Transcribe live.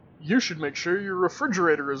you should make sure your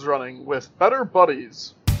refrigerator is running with Better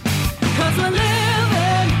Buddies. 'Cause we're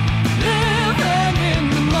living in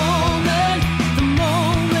the moment, so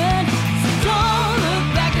don't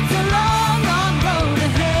look back, it's a long, long road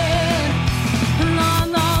ahead, a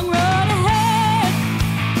long, long road ahead.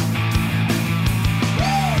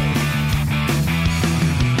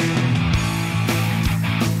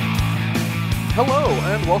 Hello,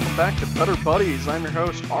 and welcome back to Better Buddies. I'm your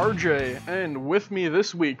host, RJ, and with me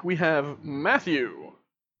this week we have Matthew.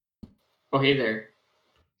 Oh, hey there.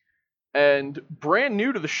 And brand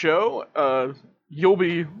new to the show, you'll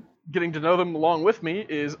be getting to know them along with me,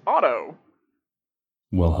 is Otto.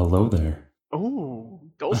 Well, hello there. Oh,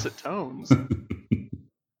 dulcet tones.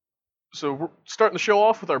 So we're starting the show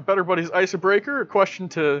off with our Better Buddies Icebreaker, a question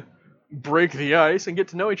to break the ice and get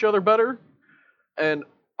to know each other better. And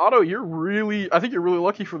Otto, I think you're really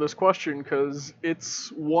lucky for this question because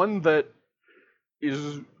it's one that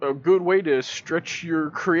is a good way to stretch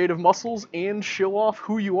your creative muscles and show off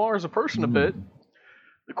who you are as a person a bit.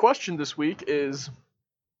 The question this week is,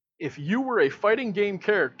 if you were a fighting game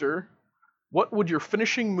character, what would your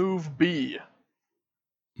finishing move be?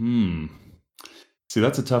 See,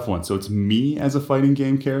 that's a tough one. So it's me as a fighting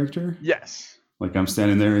game character? Yes. Like I'm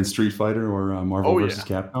standing there in Street Fighter or Marvel vs.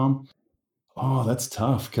 Capcom? Oh, that's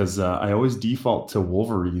tough because I always default to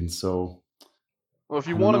Wolverine, so... Well, if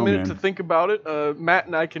you want a minute to think about it, Matt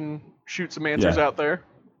and I can shoot some answers out there.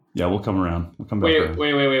 Yeah, we'll come around. We'll come back around.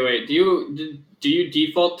 Wait. Do you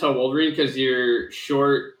default to Wolverine because you're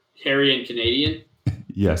short, hairy, and Canadian?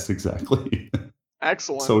 Yes, exactly.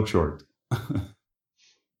 Excellent. So short.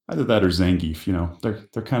 Either that or Zangief,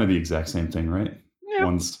 they're kind of the exact same thing, right? Yeah.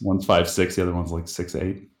 One's 5'6", the other one's like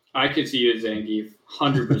 6'8". I could see you as Zangief,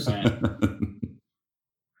 100%.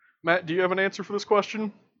 Matt, do you have an answer for this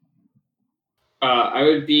question? I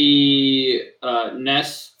would be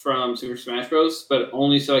Ness from Super Smash Bros., but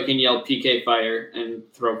only so I can yell PK Fire and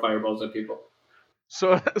throw fireballs at people.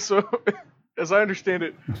 So as I understand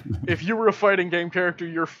it, if you were a fighting game character,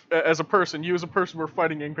 you as a person were a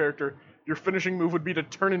fighting game character, your finishing move would be to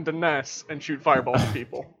turn into Ness and shoot fireballs at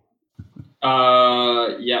people.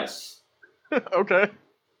 Yes. Okay.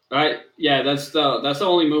 Yeah, that's the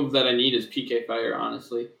only move that I need is PK Fire,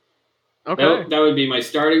 honestly. Okay. That would be my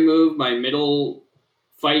starting move, my middle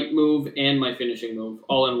fight move, and my finishing move,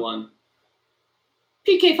 all in one.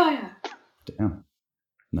 PK Fire! Damn.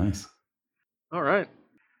 Nice. All right.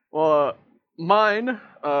 Well, mine,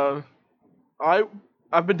 I've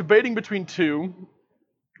been debating between two.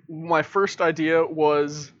 My first idea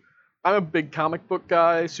was, I'm a big comic book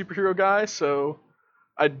guy, superhero guy, so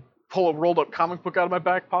I'd pull a rolled up comic book out of my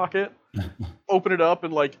back pocket, open it up,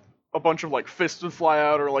 and a bunch of fists would fly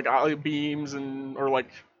out, or eye beams, or a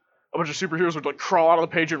bunch of superheroes would crawl out of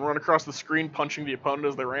the page and run across the screen, punching the opponent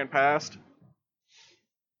as they ran past.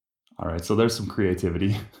 All right, so there's some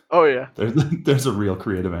creativity. Oh yeah, there's a real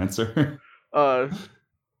creative answer. I've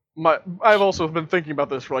also been thinking about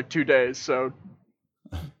this for 2 days, so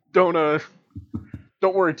don't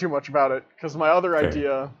worry too much about it. Because my other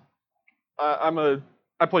idea, I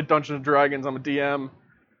play Dungeons and Dragons. I'm a DM.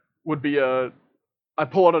 Would be I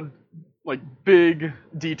pull out a big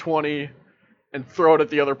D20 and throw it at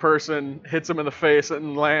the other person, hits him in the face,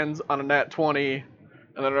 and lands on a nat 20,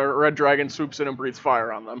 and then a red dragon swoops in and breathes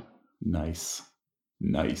fire on them. Nice.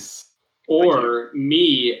 Or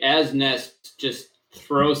me as Ness just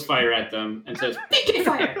throws fire at them and says, PK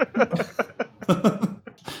Fire!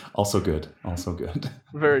 Also good.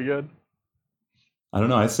 Very good. I don't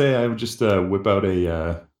know. I'd say I would just whip out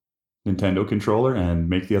a Nintendo controller and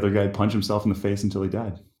make the other guy punch himself in the face until he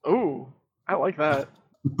died. Ooh, I like that.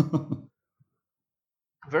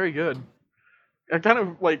 Very good. I kind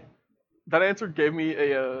of that answer gave me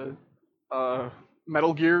a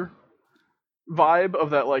Metal Gear vibe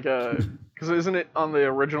of that because isn't it on the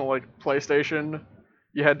original PlayStation?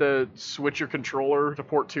 You had to switch your controller to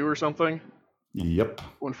port 2 or something. Yep.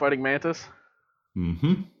 When fighting Mantis.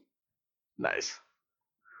 Mm-hmm. Nice.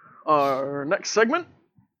 Our next segment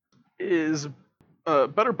is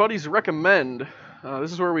Better Buddies Recommend.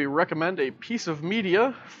 This is where we recommend a piece of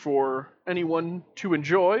media for anyone to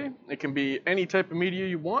enjoy. It can be any type of media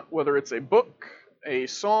you want, whether it's a book, a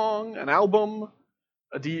song, an album,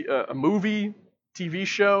 a movie, TV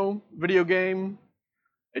show, video game,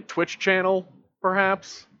 a Twitch channel,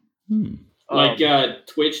 perhaps.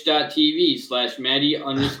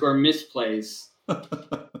 Twitch.tv/Maddie_misplays.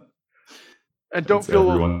 And don't feel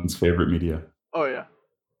everyone's favorite media. Oh yeah,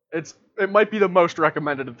 it might be the most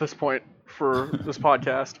recommended at this point for this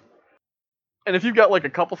podcast. And if you've got a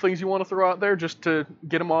couple things you want to throw out there just to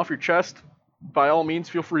get them off your chest, by all means,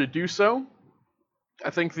 feel free to do so. I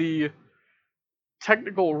think the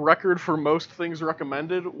technical record for most things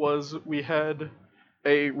recommended was we had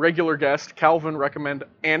a regular guest, Calvin, recommend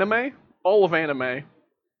anime, all of anime,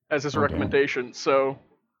 as his Oh, damn. recommendation. So,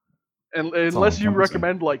 and all unless you encompassing.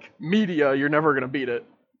 recommend like media, you're never gonna beat it.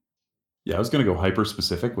 Yeah, I was gonna go hyper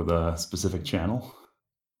specific with a specific channel.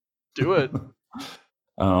 Do it.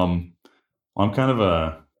 I'm kind of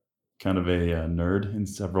a nerd in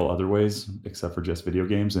several other ways, except for just video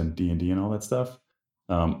games and D&D and all that stuff.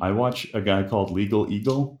 I watch a guy called Legal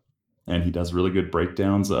Eagle, and he does really good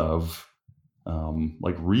breakdowns of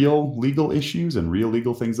like real legal issues and real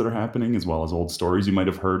legal things that are happening, as well as old stories you might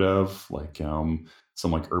have heard of, like some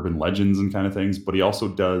like urban legends and kind of things. But he also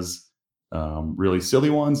does really silly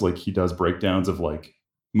ones, like he does breakdowns of like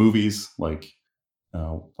movies, like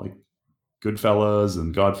Goodfellas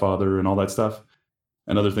and Godfather and all that stuff,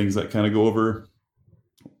 and other things that kind of go over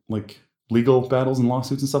like legal battles and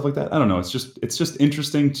lawsuits and stuff like that. I don't know. It's just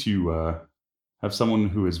interesting to have someone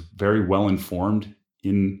who is very well informed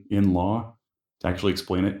in law to actually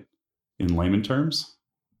explain it in layman terms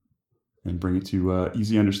and bring it to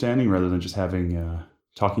easy understanding rather than just having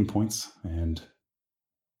talking points and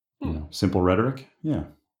simple rhetoric. Yeah,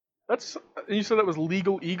 That's you said that was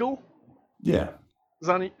Legal Eagle. yeah, Is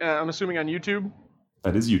on? I'm assuming on YouTube.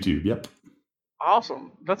 that is YouTube. Yep.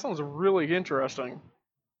 Awesome. That sounds really interesting.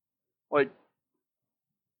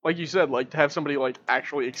 Like you said, like to have somebody like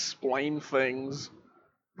actually explain things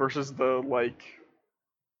versus the like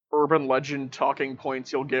urban legend talking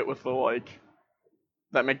points you'll get with the like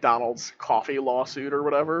that McDonald's coffee lawsuit or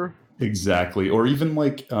whatever. Exactly. Or even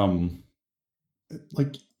like yeah,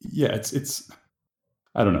 it's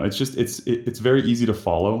I don't know. It's just it's very easy to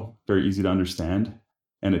follow, very easy to understand,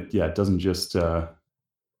 and it doesn't just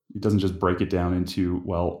break it down into,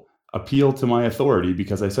 well, appeal to my authority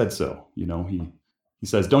because I said so. He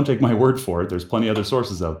says, don't take my word for it. There's plenty other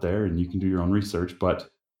sources out there, and you can do your own research. But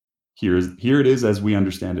here it is as we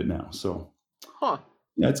understand it now. So, Huh.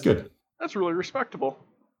 yeah, it's good. That's really respectable.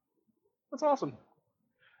 That's awesome.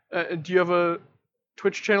 Do you have a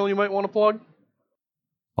Twitch channel you might want to plug?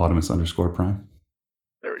 Audimus_Prime.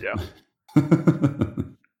 There we go.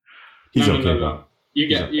 He's No. Bob. You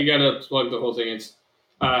gotta plug the whole thing.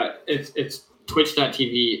 It's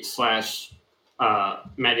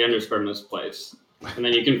twitch.tv/Matty_misplays. And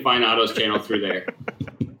then you can find Otto's channel through there.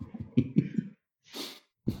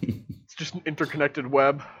 It's just an interconnected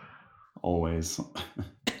web. Always.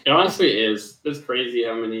 It honestly is. It's crazy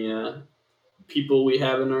how many people we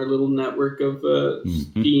have in our little network of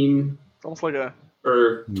Steam It's almost like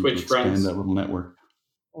or Need to Twitch expand friends. that little network.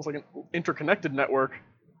 an interconnected network.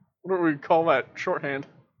 What do we call that shorthand?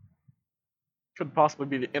 Could possibly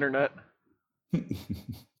be the internet.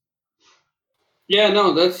 Yeah,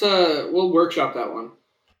 no, that's we'll workshop that one.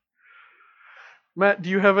 Matt, do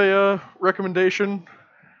you have a recommendation?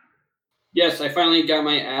 Yes, I finally got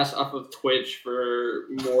my ass off of Twitch for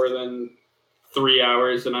more than 3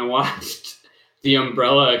 hours, and I watched The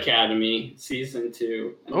Umbrella Academy Season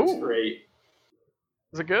 2, and it's Oh. great.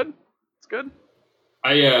 Is it good? It's good.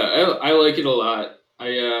 I like it a lot. I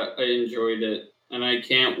enjoyed it, and I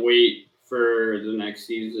can't wait for the next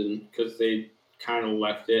season because they kind of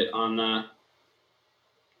left it on a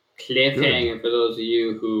cliffhanger for those of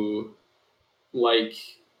you who like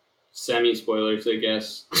semi-spoilers, I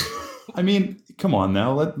guess. I mean, come on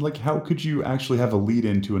now. How could you actually have a lead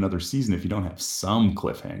into another season if you don't have some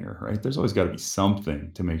cliffhanger, right? There's always got to be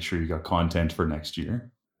something to make sure you got content for next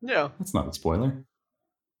year. Yeah. That's not a spoiler.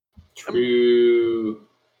 True.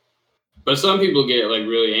 But some people get like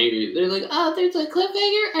really angry. They're like, "Oh, there's a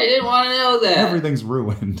cliffhanger. I didn't want to know that." Everything's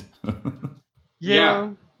ruined.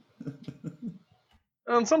 Yeah.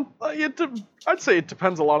 And I'd say it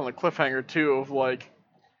depends a lot on the cliffhanger too. Of like,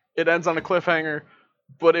 it ends on a cliffhanger,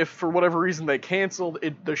 but if for whatever reason they canceled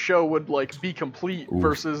it, the show would like be complete. Oof.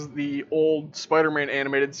 Versus the old Spider-Man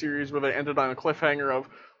animated series where they ended on a cliffhanger of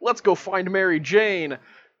 "Let's go find Mary Jane,"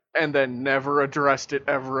 and then never addressed it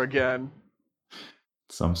ever again.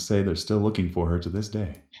 Some say they're still looking for her to this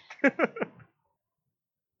day.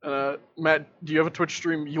 Matt, do you have a Twitch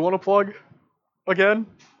stream you want to plug again?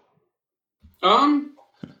 No,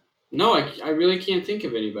 I really can't think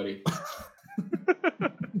of anybody.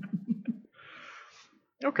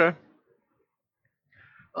 Okay.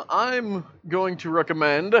 I'm going to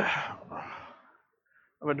recommend. I've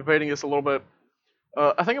been debating this a little bit.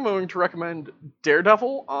 I think I'm going to recommend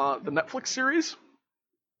Daredevil, the Netflix series.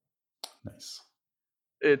 Nice.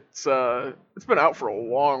 It's been out for a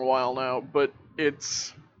long while now, but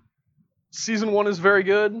season 1 is very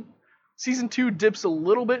good. Season 2 dips a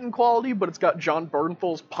little bit in quality, but it's got John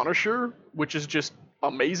Bernthal's Punisher, which is just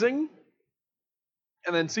amazing.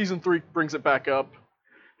 And then season 3 brings it back up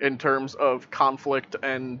in terms of conflict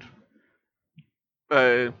and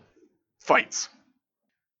fights.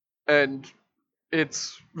 And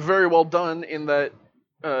it's very well done in that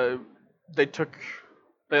they took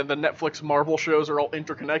the Netflix Marvel shows are all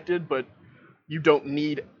interconnected, but you don't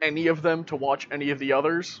need any of them to watch any of the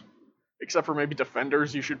others, except for maybe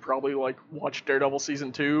Defenders. You should probably like watch Daredevil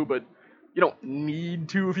season 2, but you don't need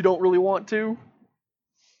to if you don't really want to.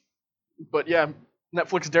 But yeah,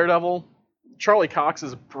 Netflix Daredevil. Charlie Cox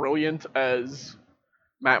is brilliant as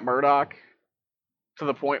Matt Murdock, to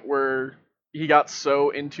the point where he got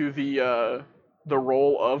so into the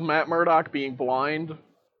role of Matt Murdock being blind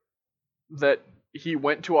that he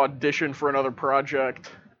went to audition for another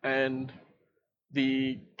project, and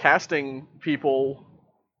the casting people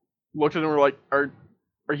looked at him and were like, "Are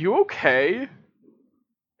you okay?"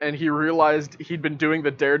 And he realized he'd been doing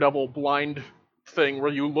the Daredevil blind thing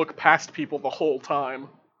where you look past people the whole time.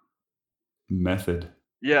 Method.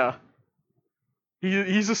 Yeah.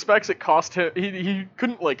 He suspects it cost him. He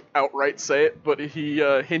couldn't like outright say it, but he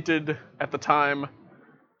hinted at the time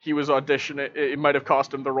he was auditioning. It might have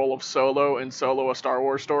cost him the role of Solo in Solo: A Star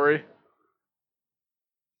Wars Story.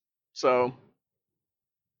 So,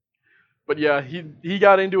 but yeah, he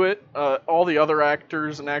got into it. All the other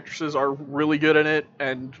actors and actresses are really good in it,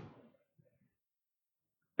 and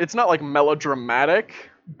it's not like melodramatic,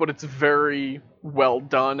 but it's very well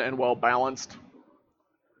done and well balanced.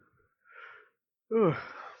 Ugh.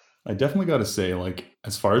 I definitely got to say, like,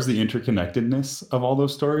 as far as the interconnectedness of all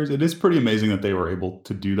those stories, it is pretty amazing that they were able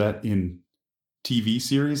to do that in TV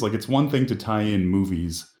series. Like, it's one thing to tie in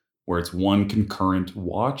movies where it's one concurrent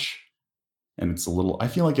watch, and it's I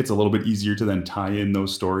feel like it's a little bit easier to then tie in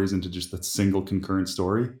those stories into just that single concurrent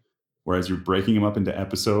story. Whereas you're breaking them up into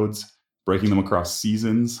episodes, breaking them across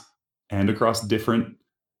seasons and across different,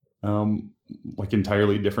 like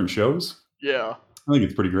entirely different shows. Yeah. I think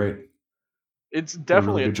it's pretty great. It's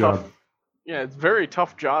definitely really a good tough. job. Yeah, it's a very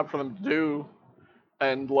tough job for them to do,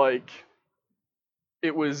 and like,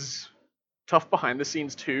 it was tough behind the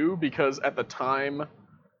scenes too, because at the time,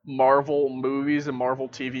 Marvel movies and Marvel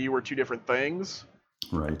TV were two different things,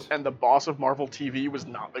 Right. and the boss of Marvel TV was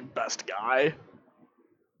not the best guy,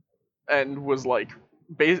 and was like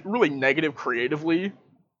really negative creatively.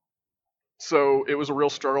 So it was a real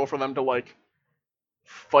struggle for them to like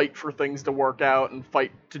fight for things to work out and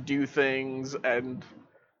fight to do things, and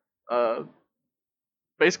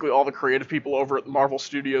basically all the creative people over at Marvel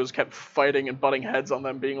Studios kept fighting and butting heads on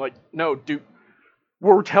them, being like, "No, dude,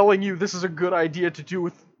 we're telling you this is a good idea to do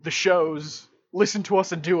with the shows. Listen to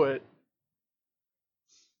us and do it."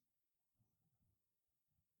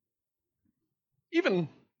 Even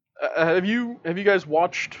have you guys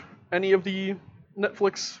watched any of the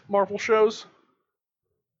Netflix Marvel shows?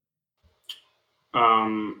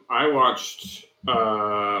 I watched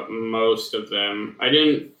most of them. I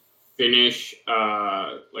didn't finish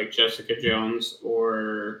like Jessica Jones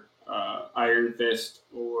or Iron Fist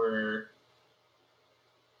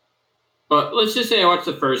but let's just say I watched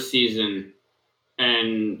the first season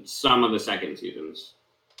and some of the second seasons.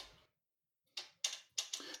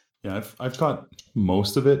 Yeah, I've caught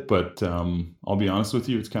most of it, but I'll be honest with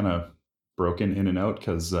you, it's kind of broken in and out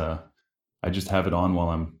because I just have it on while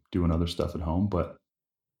I'm doing other stuff at home. But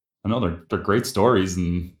I know they're great stories,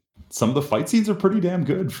 and some of the fight scenes are pretty damn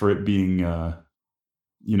good for it being,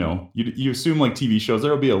 you assume like TV shows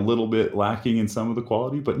there'll be a little bit lacking in some of the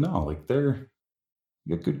quality, but no, like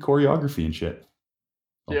you got good choreography and shit.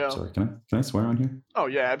 Oh, Yeah. sorry, can I swear on here? Oh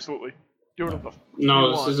yeah, absolutely. Do it.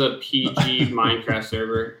 No, this is a PG Minecraft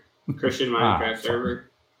server. Christian Minecraft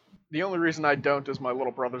server. The only reason I don't is my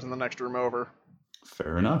little brother's in the next room over.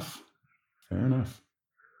 Fair enough. And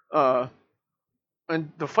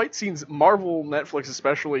the fight scenes, Marvel, Netflix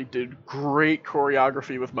especially, did great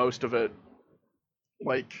choreography with most of it.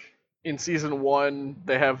 Like, in season 1,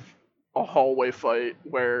 they have a hallway fight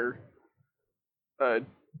where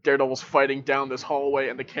Daredevil's fighting down this hallway,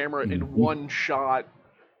 and the camera in one shot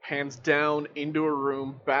pans down into a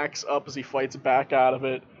room, backs up as he fights back out of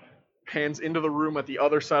it, pans into the room at the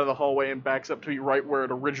other side of the hallway, and backs up to be right where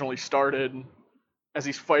it originally started, as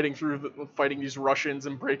he's fighting these Russians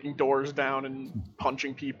and breaking doors down and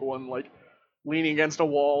punching people and like leaning against a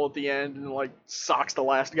wall at the end and like socks the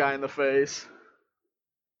last guy in the face.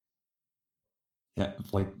 Yeah,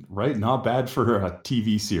 like right, not bad for a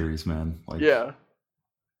TV series, man. Like, Yeah.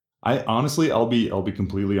 I honestly, I'll be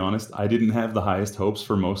completely honest. I didn't have the highest hopes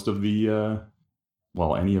for most of the,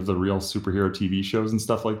 any of the real superhero TV shows and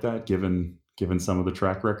stuff like that, given some of the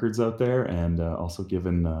track records out there, and also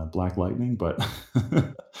given Black Lightning. But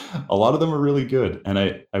a lot of them are really good. And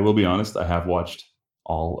I will be honest, I have watched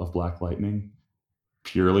all of Black Lightning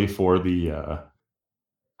purely for the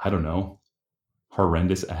I don't know,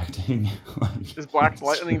 horrendous acting. Like, Is Black it's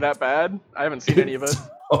Lightning just- that bad? I haven't seen any of it.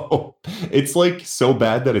 It's like so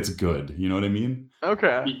bad that it's good. You know what I mean?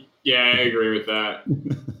 Okay. Yeah, I agree with that.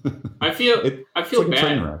 I feel It's feel like a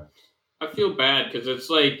train bad. wreck. I feel bad because it's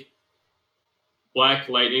like Black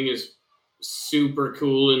Lightning is super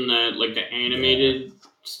cool in the like the animated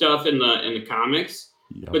stuff in the comics,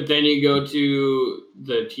 Yep. but then you go to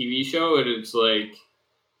the TV show and it's like,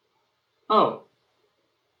 oh,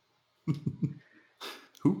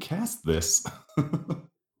 Who cast this?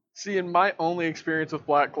 See, and my only experience with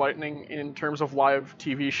Black Lightning in terms of live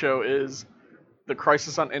TV show is the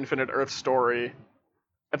Crisis on Infinite Earth story.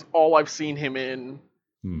 That's all I've seen him in.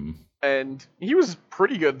 And he was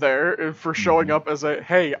pretty good there for showing up as a,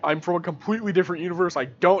 hey, I'm from a completely different universe. I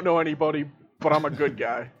don't know anybody, but I'm a good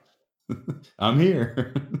guy. I'm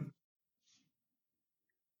here.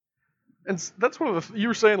 And that's one of the, you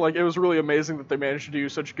were saying, like, it was really amazing that they managed to do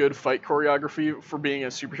such good fight choreography for being a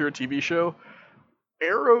superhero TV show.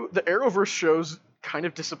 The Arrowverse shows kind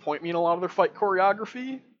of disappoint me in a lot of their fight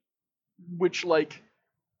choreography, which, like,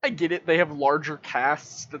 I get it, they have larger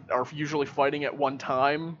casts that are usually fighting at one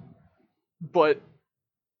time, but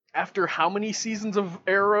after how many seasons of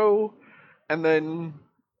Arrow, and then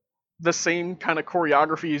the same kind of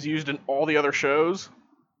choreography is used in all the other shows?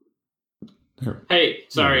 hey,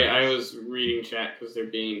 sorry, I was reading chat because they're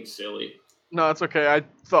being silly. No, it's okay. I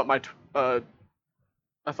thought I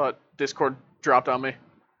thought Discord dropped on me.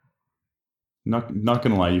 Not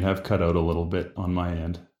gonna lie, you have cut out a little bit on my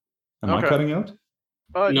end. Am I Okay. cutting out?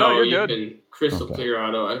 No, no, you're you've good. been crystal Okay. clear,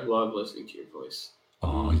 Otto. I love listening to your voice.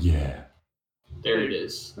 Oh yeah. There it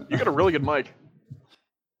is. You got a really good mic.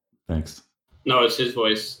 Thanks. No, it's his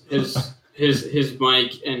voice. His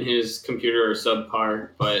mic and his computer are subpar,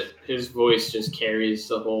 but his voice just carries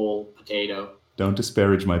the whole potato. Don't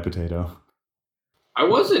disparage my potato. I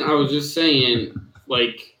wasn't. I was just saying,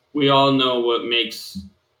 like, we all know what makes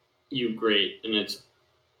you great, and it's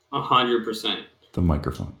 100% The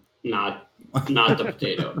microphone. not the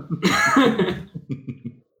potato.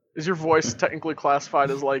 Is your voice technically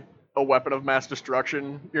classified as like a weapon of mass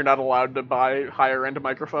destruction? You're not allowed to buy higher end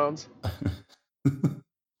microphones?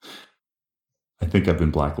 I think I've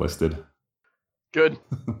been blacklisted. Good.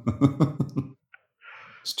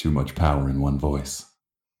 It's too much power in one voice.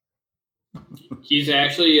 He's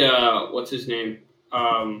actually what's his name?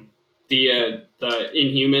 The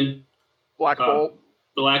Inhuman Black Bolt.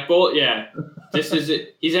 Black Bolt. Yeah, this is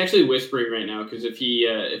it. He's actually whispering right now because if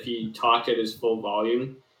he talked at his full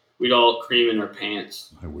volume, we'd all cream in our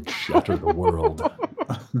pants. I would shatter the world.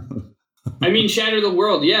 I mean, shatter the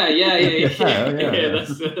world. Yeah. Yeah. That's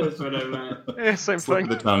what I meant. Yeah, same Slip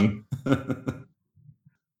thing. of the tongue.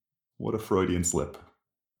 What a Freudian slip.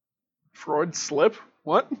 Freud slip?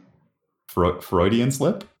 What? Freudian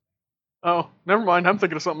slip? Oh, never mind. I'm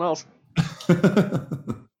thinking of something else.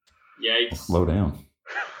 Yikes! Slow down.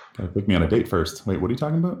 Gotta pick me on a date first. Wait, what are you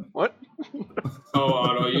talking about? What? Oh,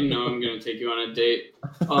 Otto, you know I'm gonna take you on a date.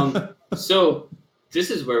 So this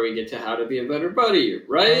is where we get to how to be a better buddy,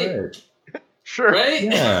 right? Sure. Right?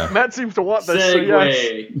 Yeah. Matt seems to want this, so yes.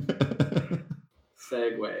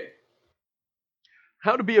 Segue.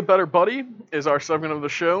 How to be a better buddy is our segment of the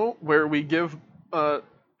show where we give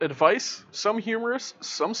advice, some humorous,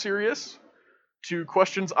 some serious, to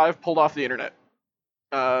questions I've pulled off the internet.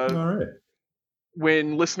 All right.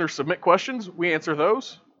 When listeners submit questions, we answer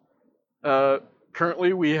those.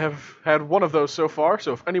 Currently, we have had one of those so far,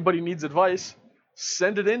 so if anybody needs advice,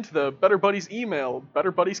 send it in to the Better Buddies email,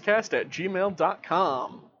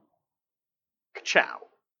 betterbuddiescast@gmail.com. Ka-chow.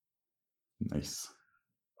 Nice.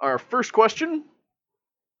 Our first question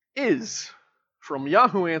is from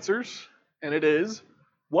Yahoo Answers, and it is,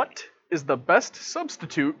 what is the best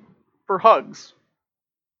substitute for hugs?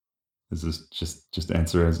 Is this just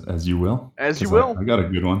answer as you will? As you 'Cause will. I got a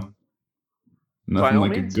good one. Nothing all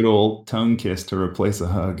like means. a good old tongue kiss to replace a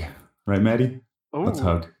hug. Right, Maddie? Let's Ooh.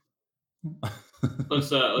 hug. Let's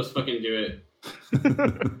fucking do it.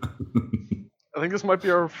 I think this might be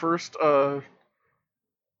our first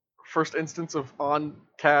instance of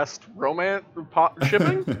on-cast romance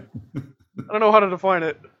shipping. I don't know how to define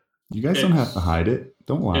it. You guys don't have to hide it.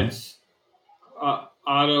 Don't lie. It's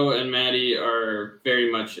Otto and Maddie are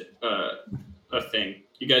very much a thing.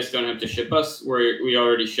 You guys don't have to ship us. We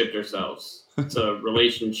already shipped ourselves. It's a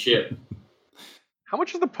relationship. How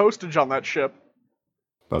much is the postage on that ship?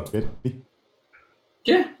 About 50.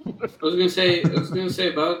 Yeah, I was gonna say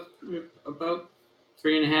about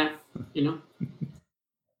 3.5. You know.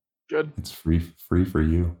 Good. It's free for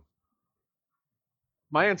you.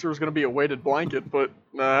 My answer was going to be a weighted blanket, but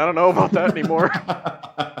I don't know about that anymore.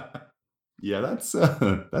 Yeah, that's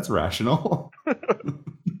rational.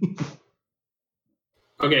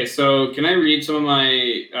 Okay, so can I read some of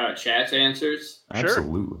my chat's answers?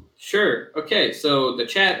 Absolutely. Sure. Okay, so the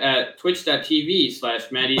chat at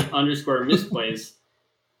twitch.tv/Maddie_misplays.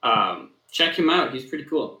 Check him out. He's pretty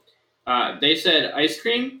cool. They said ice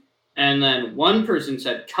cream, and then one person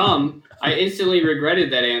said cum. I instantly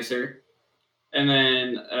regretted that answer. And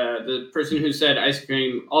then the person who said ice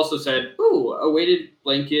cream also said, ooh, a weighted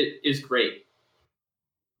blanket is great.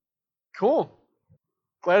 Cool.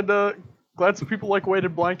 Glad some people like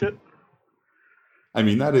weighted blanket. I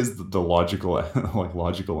mean, that is the logical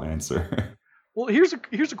answer. Well, here's a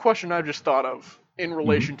question I've just thought of in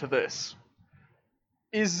relation to this.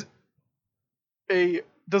 Does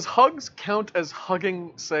hugs count as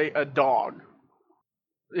hugging, say, a dog?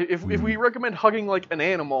 If we recommend hugging like an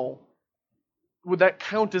animal, would that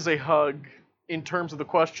count as a hug in terms of the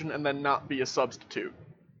question and then not be a substitute?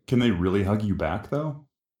 Can they really hug you back though?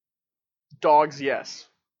 Dogs, yes.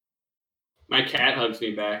 My cat hugs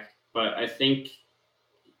me back, but I think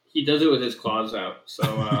he does it with his claws out. So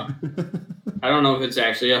I don't know if it's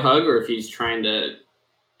actually a hug or if he's trying to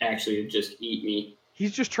actually just eat me.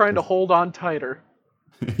 He's just trying to hold on tighter.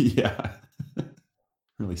 Yeah.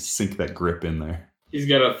 Really sink that grip in there. He's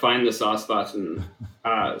got to find the soft spots and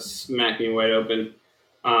smack me wide open.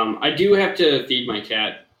 I do have to feed my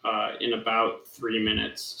cat in about 3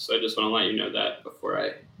 minutes, so I just want to let you know that before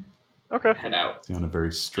I head out. He's on a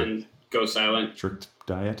very strict and go silent. Strict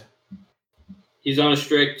diet. He's on a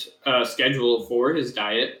strict schedule for his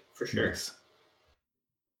diet, for sure. Yes.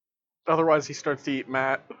 Otherwise, he starts to eat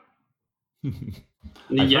Matt.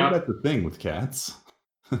 I've heard that's the thing with cats.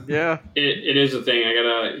 Yeah. It is a thing.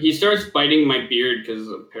 He starts biting my beard because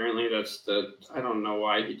apparently that's I don't know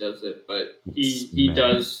why he does it, but he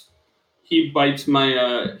does. He bites my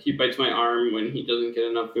arm when he doesn't get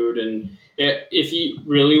enough food, and if he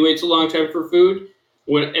really waits a long time for food,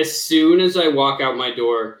 as soon as I walk out my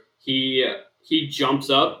door, he jumps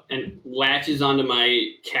up and latches onto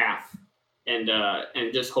my calf and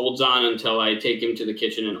just holds on until I take him to the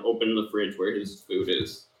kitchen and open the fridge where his food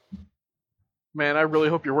is. Man, I really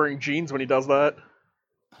hope you're wearing jeans when he does that.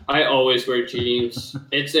 I always wear jeans.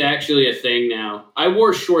 It's actually a thing now. I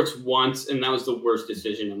wore shorts once, and that was the worst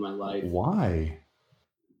decision in my life. Why?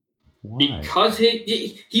 Because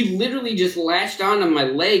he literally just latched onto my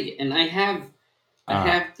leg, and I have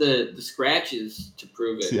the scratches to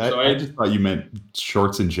prove it. See, I just thought you meant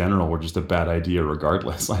shorts in general were just a bad idea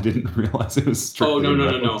regardless. I didn't realize it was strictly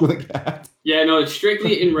no. to the cat. Yeah, no, it's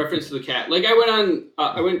strictly in reference to the cat. Like I went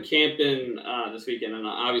camping this weekend, and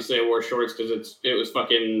obviously I wore shorts because it was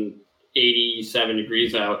fucking 87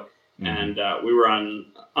 degrees out, and we were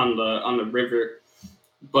on the river.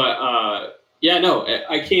 But yeah, no,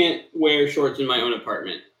 I can't wear shorts in my own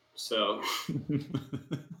apartment. So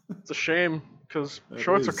it's a shame because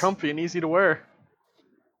shorts are comfy and easy to wear.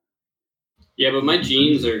 Yeah, but my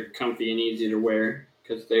jeans are comfy and easy to wear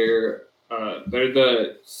because they're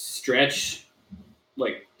the stretch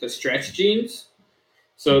jeans,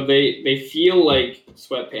 so they feel like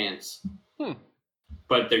sweatpants,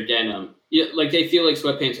 but they're denim. Yeah, like they feel like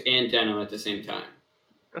sweatpants and denim at the same time,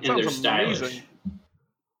 That and they're sounds stylish. amazing.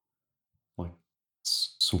 Like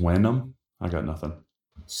Swenum? I got nothing.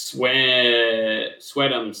 Sweatums.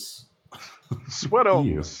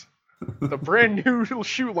 Sweatums. The brand new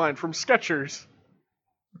shoe line from Skechers.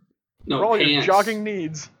 No, for all pants. your jogging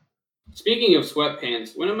needs. Speaking of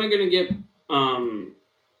sweatpants, when am I going to get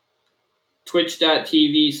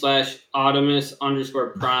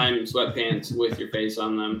twitch.tv/Audimus_prime sweatpants with your face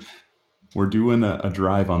on them? We're doing a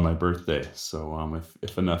drive on my birthday, so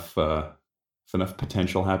if enough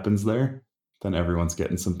potential happens there, then everyone's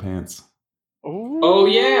getting some pants. Ooh. Oh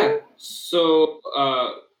yeah. So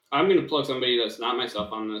I'm going to plug somebody that's not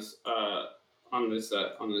myself on this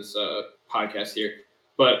podcast here,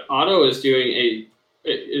 but Otto is doing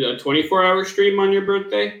a 24-hour stream on your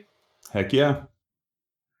birthday. Heck yeah.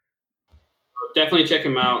 Definitely check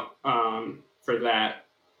him out for that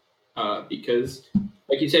because,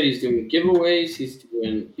 like you said, he's doing giveaways. He's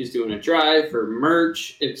doing a drive for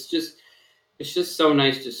merch. It's just so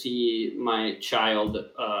nice to see my child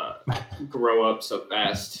grow up so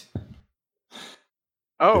fast.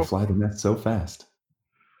 Oh, They fly the nest so fast.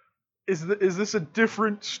 is this a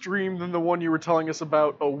different stream than the one you were telling us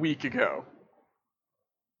about a week ago?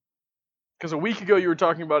 Because a week ago you were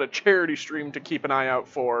talking about a charity stream to keep an eye out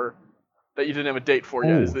for that you didn't have a date for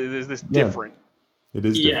yet. Is this different? It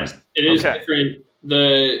is different. Yes, it is different.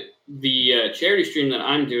 The the charity stream that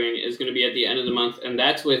I'm doing is going to be at the end of the month, and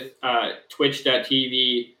that's with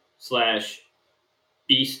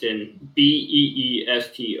twitch.tv/Beeston,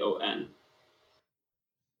 BEESTON.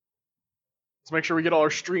 Let's make sure we get all our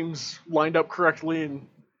streams lined up correctly and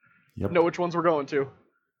Yep. know which ones we're going to.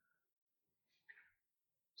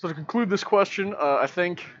 So to conclude this question, I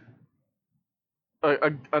think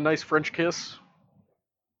a nice French kiss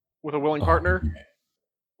with a willing partner, yeah.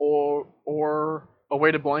 or a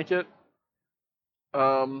weighted blanket,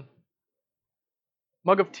 mug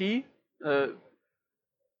of tea,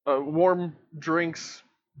 warm drinks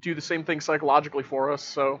do the same thing psychologically for us.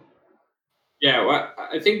 So Yeah, well,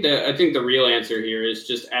 I think the real answer here is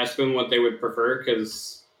just ask them what they would prefer,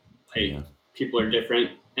 because Yeah. people are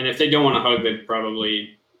different, and if they don't want to hug, they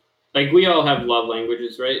probably, like, we all have love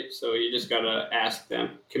languages, right? So you just gotta ask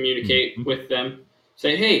them, communicate with them,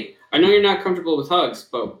 say, hey, I know you're not comfortable with hugs,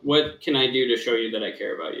 but what can I do to show you that I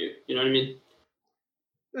care about you? You know what I mean?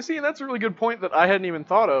 see, that's a really good point that I hadn't even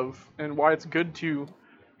thought of, and why it's good to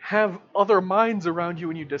have other minds around you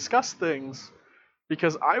when you discuss things.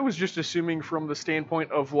 Because I was just assuming from the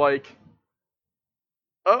standpoint of like,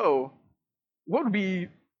 oh, what would be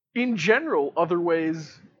in general other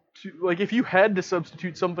ways to, like, if you had to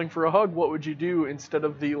substitute something for a hug, what would you do instead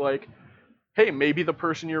of the like, hey, maybe the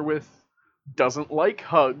person you're with doesn't like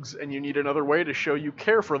hugs and you need another way to show you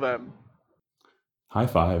care for them. High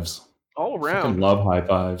fives. All Fucking around. love high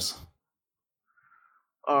fives.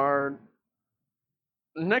 Our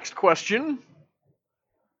next question,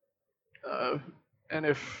 and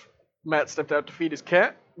if Matt stepped out to feed his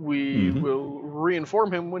cat, we will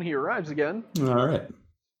reinform him when he arrives again. All right.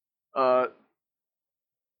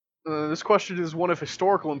 This question is one of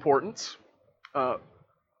historical importance. What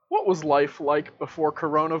was life like before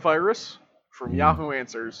coronavirus? From Yahoo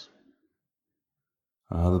Answers.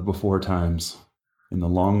 The before times. In the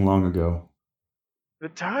long, long ago. The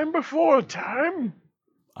time before time?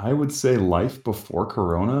 I would say life before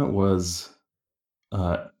Corona was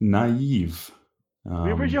naive.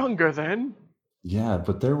 We were younger then. Yeah,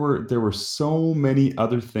 but there were so many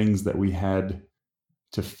other things that we had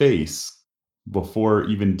to face before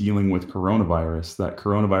even dealing with coronavirus. That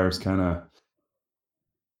coronavirus kind of,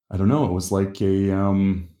 I don't know, it was like a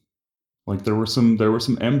like there were some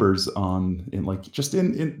embers in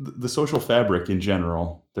the social fabric in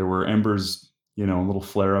general. There were embers, little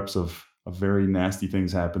flare-ups of very nasty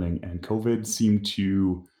things happening, and COVID seemed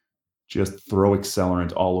to just throw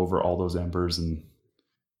accelerant all over all those embers. And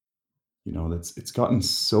it's gotten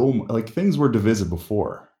so like, things were divisive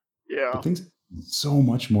before, Yeah. but things so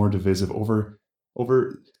much more divisive over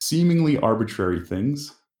seemingly arbitrary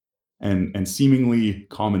things and seemingly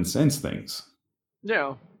common sense things.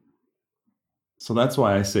 Yeah. So that's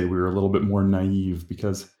why I say we were a little bit more naive,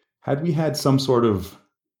 because had we had some sort of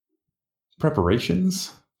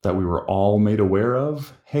preparations that we were all made aware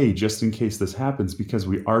of, hey, just in case this happens, because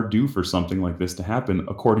we are due for something like this to happen,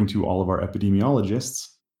 according to all of our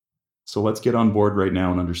epidemiologists. So let's get on board right now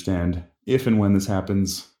and understand, if and when this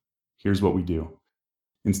happens, here's what we do.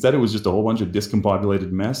 Instead, it was just a whole bunch of discombobulated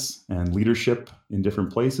mess, and leadership in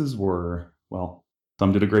different places were, well,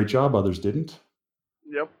 some did a great job, others didn't.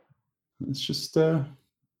 Yep. It's just, it's a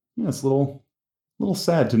little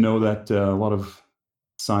sad to know that a lot of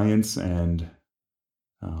science and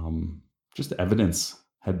just evidence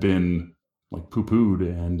had been like poo-pooed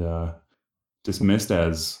and dismissed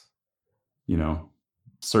as,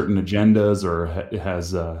 certain agendas, or it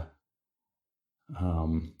has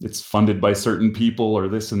it's funded by certain people or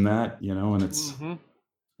this and that, and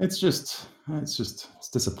it's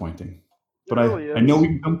disappointing. But really I know is. we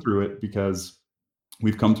can come through it, because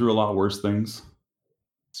we've come through a lot worse things.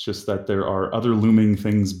 It's just that there are other looming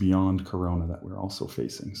things beyond Corona that we're also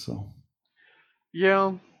facing. So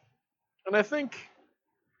Yeah. And I think,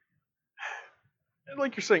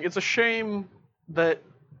 like you're saying, it's a shame that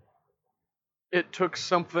it took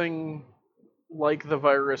something like the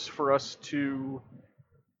virus for us to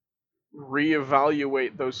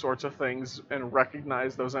reevaluate those sorts of things and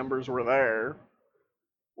recognize those embers were there.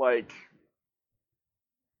 Like,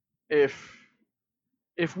 if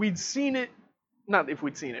we'd seen it, not if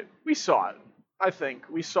we'd seen it, we saw it. I think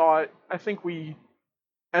we saw it. I think we,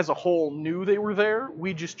 as a whole, knew they were there.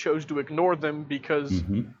 We just chose to ignore them because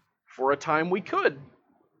for a time we could.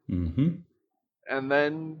 And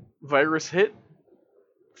then virus hit,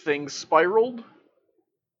 things spiraled.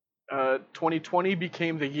 2020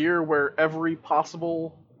 became the year where every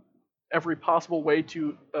possible way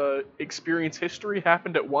to experience history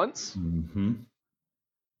happened at once.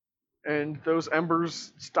 And those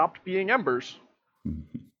embers stopped being embers.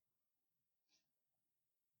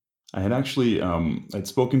 I had actually I'd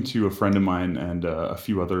spoken to a friend of mine and a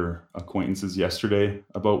few other acquaintances yesterday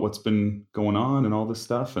about what's been going on and all this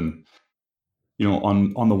stuff. And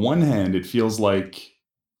on the one hand, it feels like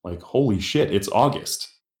holy shit, it's August.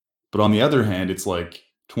 But on the other hand, it's like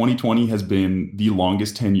 2020 has been the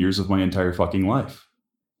longest 10 years of my entire fucking life.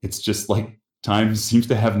 It's just like time seems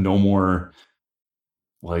to have no more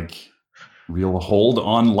like real hold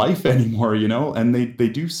on life anymore, and they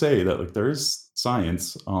do say that like there is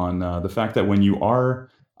science on the fact that when you are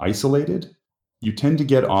isolated, you tend to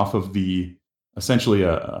get off of the essentially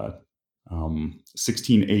a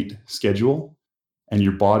 16/8 schedule, and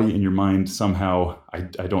your body and your mind somehow,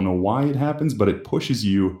 I don't know why it happens, but it pushes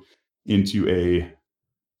you into a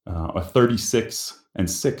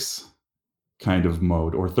 36/6 kind of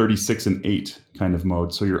mode, or 36/8 kind of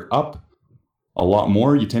mode. So you're up a lot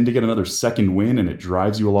more. You tend to get another second win, and it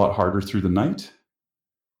drives you a lot harder through the night.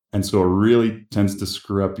 And so it really tends to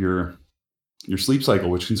screw up your sleep cycle,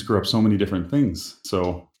 which can screw up so many different things.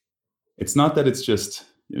 So it's not that it's just,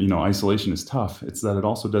 isolation is tough. It's that it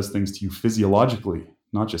also does things to you physiologically,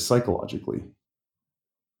 not just psychologically.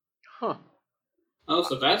 Huh. Oh,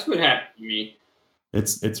 so that's what happened to me.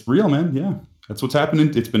 It's real, man. Yeah. That's what's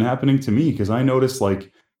happening. It's been happening to me because I noticed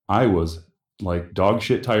like I was like dog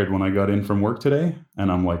shit tired when I got in from work today,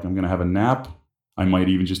 and I'm like, I'm going to have a nap. I might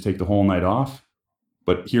even just take the whole night off.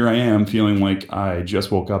 But here I am feeling like I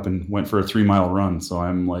just woke up and went for a 3-mile run. So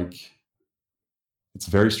I'm like, it's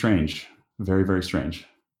very strange. Very, very strange.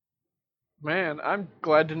 Man, I'm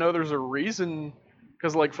glad to know there's a reason,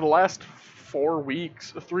 because like for the last 4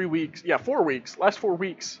 weeks, 3 weeks, 4 weeks, last 4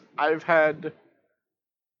 weeks, I've had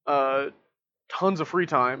tons of free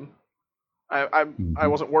time. I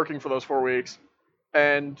wasn't working for those 4 weeks,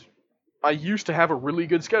 and I used to have a really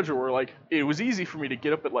good schedule where like it was easy for me to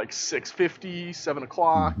get up at like 6:50, 7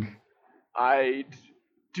 o'clock. I'd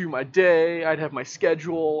do my day, I'd have my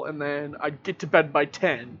schedule, and then I'd get to bed by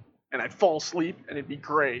 10, and I'd fall asleep, and it'd be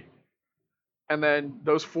great. And then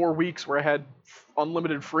those 4 weeks where I had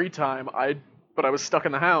unlimited free time, but I was stuck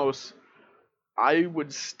in the house, I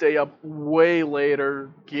would stay up way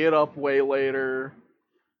later, get up way later.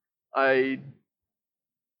 I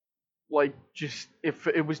like just if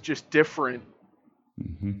it was just different.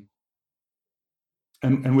 Mm-hmm.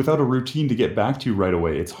 And without a routine to get back to right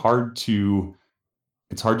away, it's hard to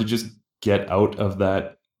just get out of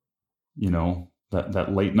that,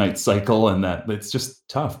 that late night cycle, and that it's just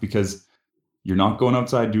tough because you're not going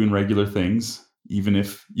outside doing regular things. Even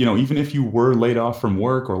if you were laid off from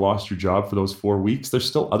work or lost your job for those 4 weeks, there's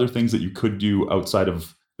still other things that you could do outside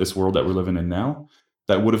of this world that we're living in now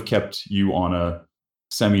that would have kept you on a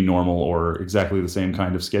semi-normal or exactly the same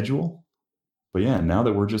kind of schedule. But yeah, now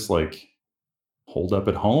that we're just like holed up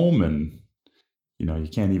at home, and you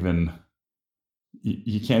can't even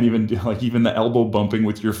do, like, even the elbow bumping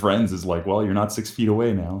with your friends is like, well, you're not 6 feet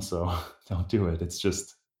away now, so don't do it. It's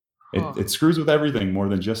just it screws with everything more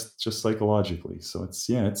than just psychologically. So it's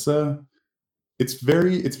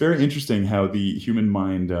very interesting how the human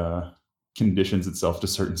mind conditions itself to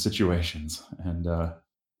certain situations and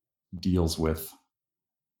deals with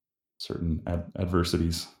certain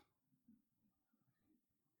adversities.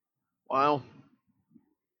 Wow.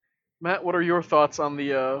 Matt, what are your thoughts on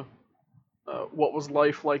the what was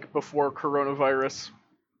life like before coronavirus?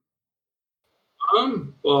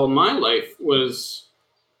 Well, my life was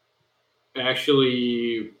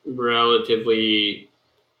actually relatively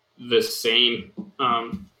the same.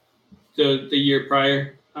 The year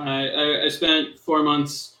prior, I spent 4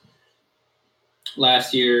 months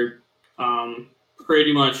last year,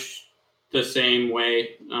 pretty much the same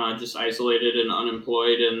way, just isolated and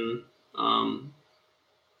unemployed, and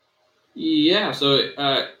so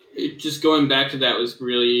just going back to that was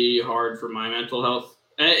really hard for my mental health,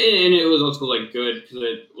 and it was also like good because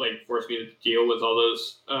it like forced me to deal with all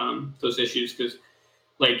those issues, because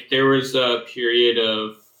like there was a period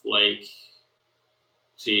of like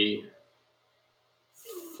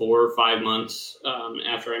 4 or 5 months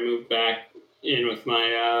after I moved back in with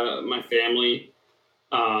my family,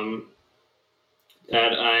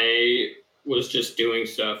 that I was just doing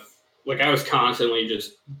stuff. Like I was constantly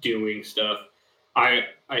just doing stuff. I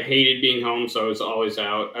hated being home, so I was always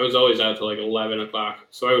out. I was always out till like 11 o'clock.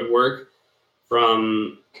 So I would work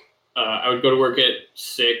from, I would go to work at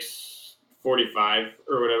 6:45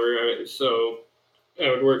 or whatever. So I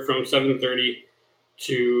would work from 7:30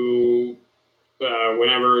 to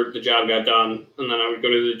whenever the job got done. And then I would go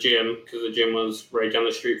to the gym because the gym was right down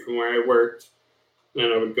the street from where I worked. And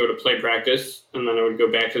then I would go to play practice, and then I would go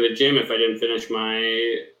back to the gym if I didn't finish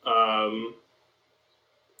my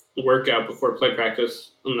workout before play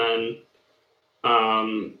practice. And then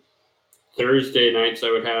Thursday nights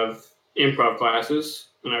I would have improv classes,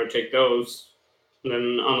 and I would take those. And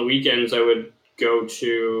then on the weekends I would go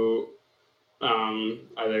to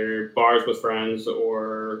either bars with friends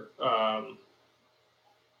or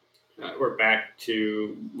we're back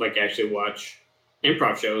to like actually watch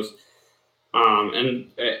improv shows.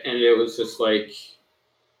 And it was just like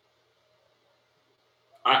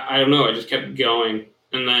I don't know. I just kept going,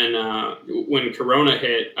 and then when Corona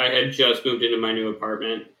hit, I had just moved into my new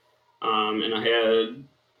apartment, and I had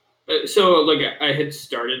so like I had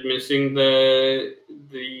started missing the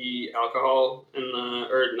alcohol and the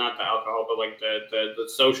or not the alcohol, but like the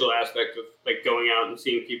social aspect of like going out and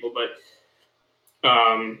seeing people, but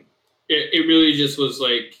it really just was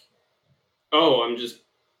like, oh,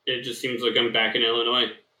 it just seems like I'm back in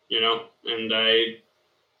Illinois, and I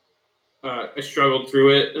struggled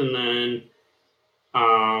through it, and then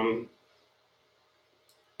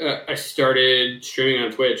I started streaming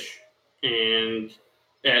on Twitch, and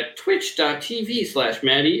at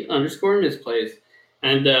twitch.tv/Maddie_misplays,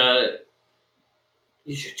 and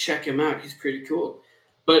you should check him out. He's pretty cool.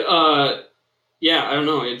 But yeah, I don't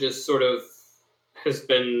know. It just sort of has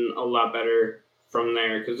been a lot better from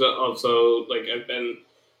there, because also like I've been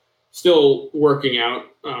still working out,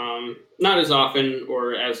 not as often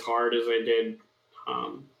or as hard as I did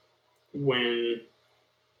when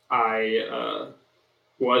I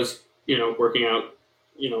was working out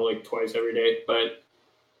like twice every day, but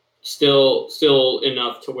still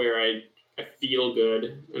enough to where I feel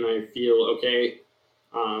good and I feel okay.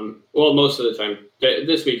 Well, most of the time.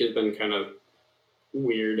 This week has been kind of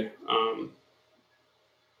weird,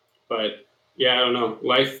 but yeah, I don't know.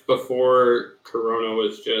 Life before Corona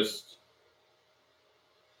was just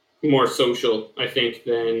more social, I think,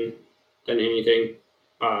 than anything.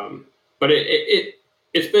 But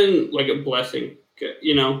it's been like a blessing,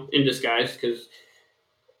 in disguise, because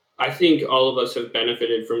I think all of us have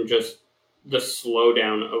benefited from just the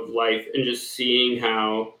slowdown of life and just seeing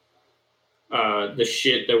how the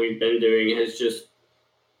shit that we've been doing has just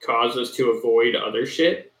caused us to avoid other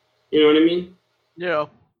shit. You know what I mean? Yeah.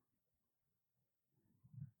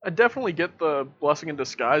 I definitely get the blessing in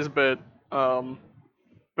disguise, but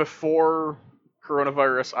before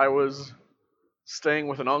coronavirus, I was staying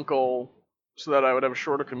with an uncle so that I would have a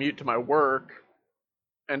shorter commute to my work,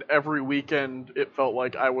 and every weekend it felt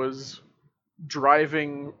like I was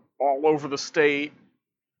driving all over the state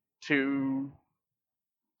to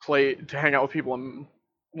hang out with people in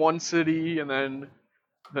one city, and then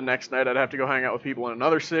the next night I'd have to go hang out with people in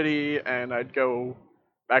another city, and I'd go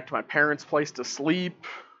back to my parents' place to sleep,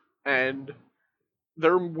 and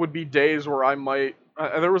there would be days where I might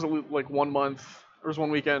there was like 1 month, there was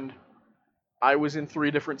one weekend I was in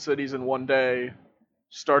 3 different cities in one day,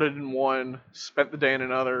 started in one, spent the day in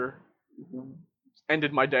another,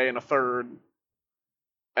 ended my day in a third,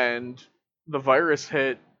 and the virus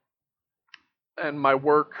hit, and my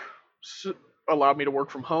work allowed me to work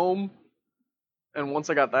from home, and once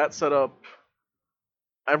I got that set up,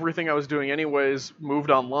 everything I was doing anyways moved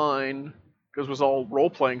online, because it was all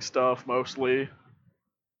role-playing stuff mostly,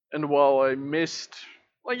 and while I missed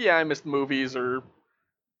movies or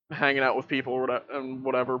hanging out with people or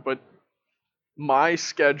whatever, but my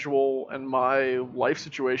schedule and my life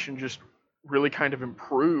situation just really kind of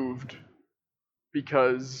improved,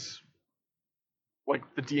 because like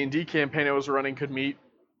the D&D campaign I was running could meet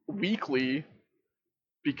weekly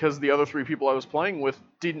because the other 3 people I was playing with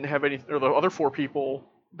didn't have any, or the other 4 people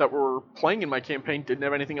that were playing in my campaign didn't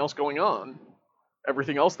have anything else going on.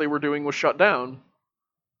 Everything else they were doing was shut down.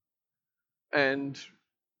 And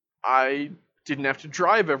I didn't have to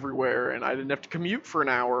drive everywhere, and I didn't have to commute for an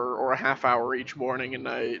hour or a half hour each morning and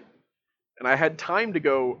night. And I had time to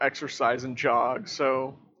go exercise and jog,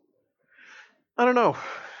 so I don't know.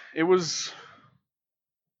 It was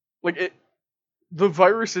like the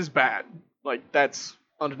virus is bad. Like, that's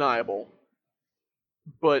undeniable.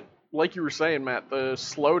 But like you were saying, Matt, the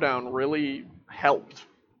slowdown really helped.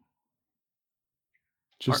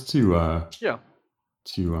 Just to Yeah.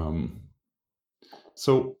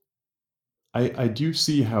 So I do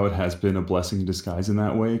see how it has been a blessing in disguise in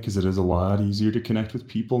that way, because it is a lot easier to connect with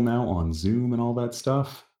people now on Zoom and all that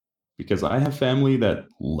stuff. Because I have family that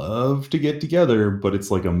love to get together, but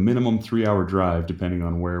it's like a minimum 3-hour drive depending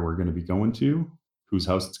on where we're going to be going to, whose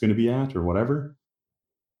house it's going to be at, or whatever.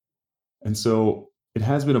 And so it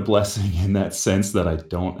has been a blessing in that sense that I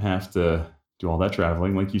don't have to do all that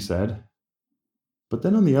traveling, like you said. But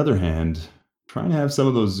then on the other hand, trying to have some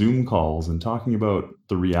of those Zoom calls and talking about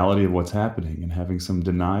the reality of what's happening and having some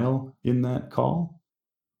denial in that call,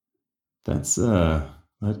 that's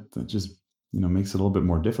that just makes it a little bit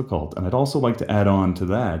more difficult. And I'd also like to add on to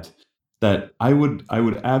that that I would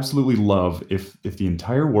absolutely love if the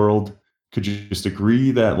entire world could just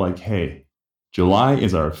agree that, like, hey, July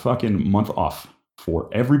is our fucking month off for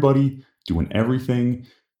everybody, doing everything,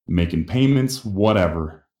 making payments,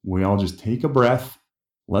 whatever. We all just take a breath,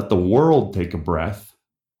 let the world take a breath,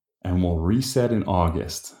 and we'll reset in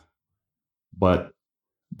August. But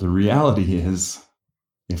the reality is,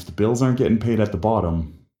 if the bills aren't getting paid at the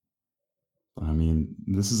bottom, I mean,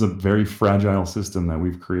 this is a very fragile system that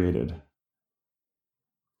we've created.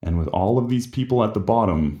 And with all of these people at the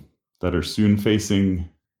bottom that are soon facing,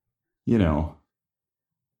 you know,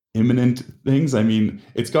 imminent things, I mean,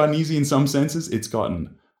 it's gotten easy in some senses. It's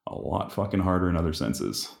gotten a lot fucking harder in other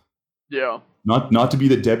senses. Yeah. Not to be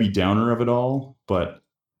the Debbie Downer of it all, but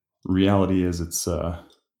reality is it's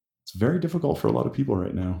very difficult for a lot of people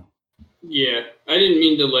right now. Yeah, I didn't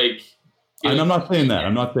mean to like. And I'm not saying that.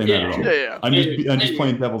 I'm not saying that at all. Yeah. I'm just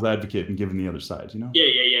playing devil's advocate and giving the other side, you know? Yeah.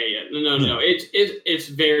 No. It's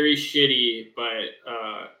very shitty, but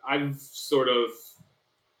I've sort of,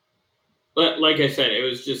 like I said, it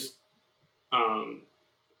was just,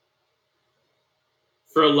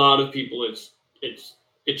 for a lot of people, it's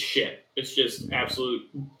shit. It's just absolute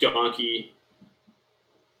donkey,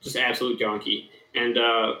 and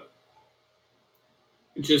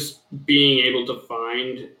just being able to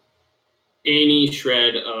find any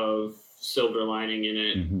shred of silver lining in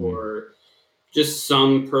it, or just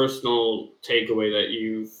some personal takeaway that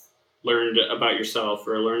you've learned about yourself,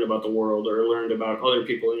 or learned about the world, or learned about other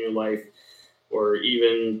people in your life, or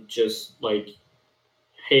even just like,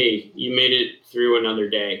 hey, you made it through another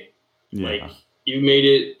day. Yeah. Like, you made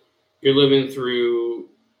it, you're living through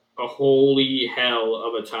a holy hell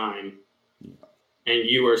of a time, and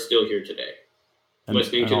you are still here today,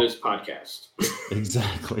 listening to this podcast.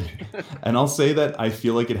 Exactly. And I'll say that I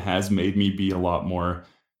feel like it has made me be a lot more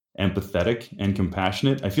empathetic and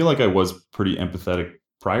compassionate. I feel like I was pretty empathetic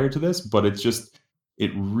prior to this, but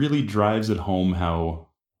it really drives it home how,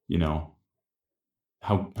 you know,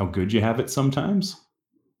 how good you have it sometimes.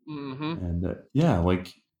 And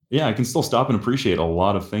I can still stop and appreciate a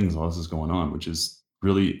lot of things while this is going on, which is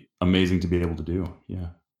really amazing to be able to do. Yeah.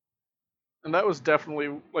 And that was definitely,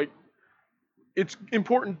 like, it's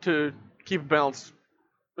important to keep balance.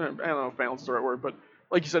 I don't know if balance is the right word, but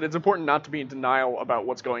like you said, it's important not to be in denial about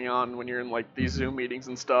what's going on when you're in like these Zoom meetings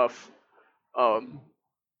and stuff. I've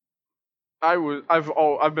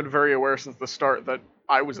been very aware since the start that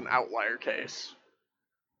I was an outlier case.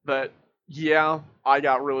 That I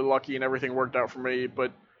got really lucky and everything worked out for me,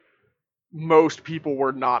 but most people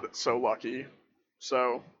were not so lucky.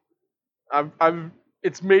 So I've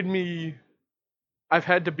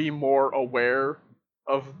had to be more aware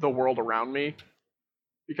of the world around me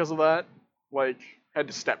because of that. Like, had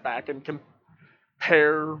to step back and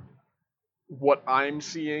compare what I'm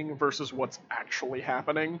seeing versus what's actually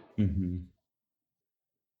happening.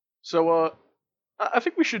 So, I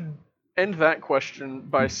think we should end that question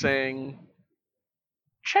by saying,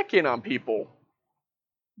 check in on people.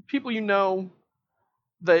 People you know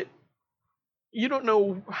that you don't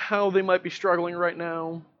know how they might be struggling right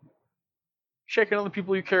now. Check in on the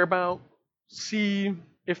people you care about. See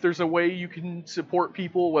if there's a way you can support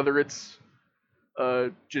people, whether it's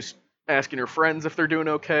just asking your friends if they're doing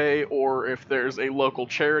okay, or if there's a local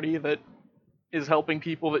charity that is helping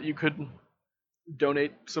people that you could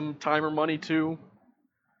donate some time or money to.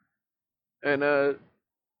 And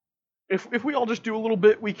if we all just do a little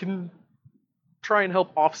bit, we can try and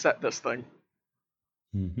help offset this thing.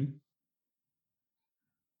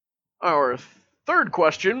 Our third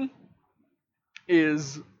question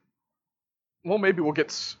is, maybe we'll get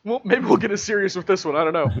as serious with this one. I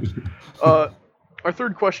don't know. Our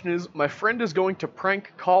third question is, my friend is going to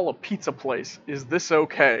prank call a pizza place. Is this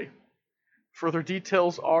okay? Further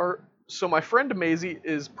details are, so my friend Maisie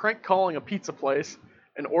is prank calling a pizza place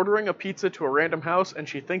and ordering a pizza to a random house, and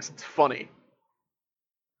she thinks it's funny.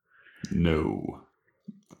 No.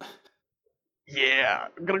 Yeah,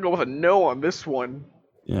 I'm gonna go with a no on this one.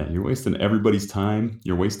 Yeah, you're wasting everybody's time.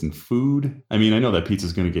 You're wasting food. I mean, I know that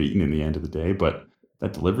pizza's going to get eaten in the end of the day, but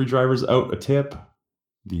that delivery driver's out a tip.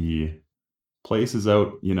 The place is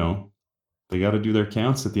out, you know, they got to do their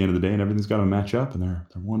counts at the end of the day, and everything's got to match up, and they're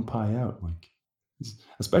one pie out. Like,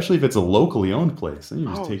 especially if it's a locally owned place, then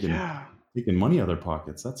you're just taking money out of their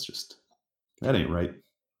pockets. That ain't right.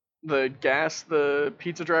 The gas the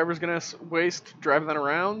pizza driver's gonna waste driving that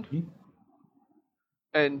around,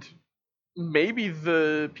 and maybe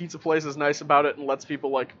the pizza place is nice about it and lets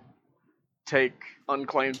people like take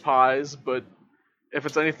unclaimed pies, but if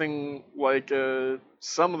it's anything like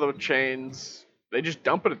some of the chains, they just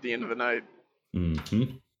dump it at the end of the night.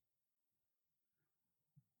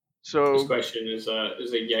 So This question is a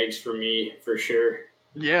yikes for me for sure.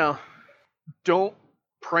 yeah, don't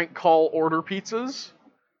prank call order pizzas.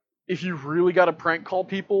 If you really got to prank call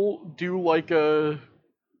people, do like a.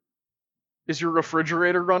 Is your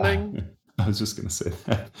refrigerator running? I was just gonna say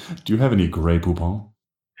that. Do you have any Grey Poupon?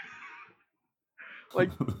 Like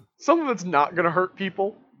something that's not gonna hurt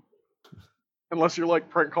people, unless you're like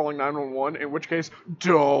prank calling 911. In which case,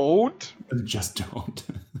 don't. Just don't.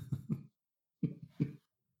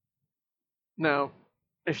 Now,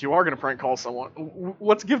 if you are gonna prank call someone,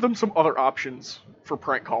 let's give them some other options for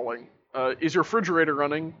prank calling. Is your refrigerator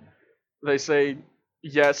running? They say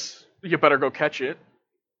yes. You better go catch it.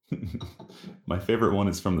 My favorite one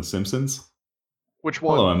is from The Simpsons. Which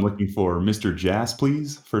one? Hello, I'm looking for Mr. Jass,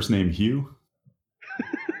 please. First name Hugh.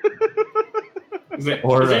 Is there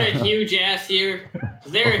Or, a huge ass here?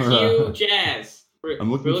 Is there a huge ass?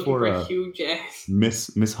 I'm looking for a huge ass. Miss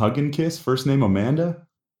Hugginkiss. First name Amanda.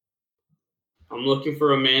 I'm looking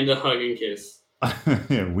for Amanda Hugginkiss.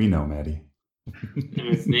 Yeah, we know, Maddie. And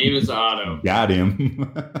his name is Otto. Got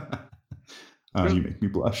him. You make me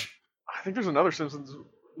blush. I think there's another Simpsons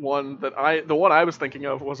one that the one I was thinking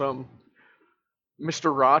of was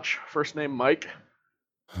Mr. Roch, first name Mike.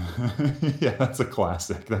 Yeah, that's a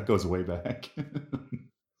classic. That goes way back.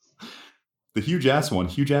 The huge ass one.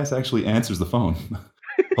 Huge ass actually answers the phone.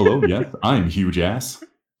 Hello, yes, I'm huge ass.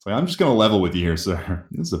 It's like, I'm just gonna level with you here, sir.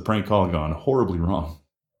 This is a prank call gone horribly wrong.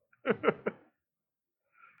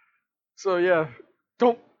 So yeah,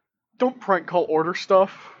 don't prank call order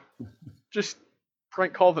stuff. Just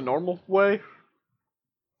prank call the normal way.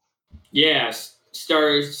 Yeah,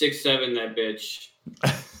 star 67 that bitch.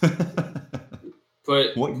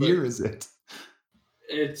 What year is it?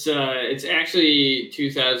 It's actually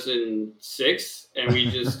 2006, and we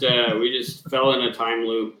just fell in a time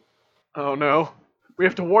loop. Oh no. We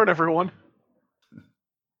have to warn everyone.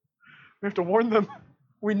 We have to warn them.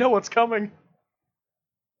 We know what's coming.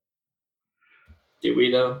 Do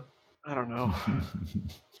we though? I don't know.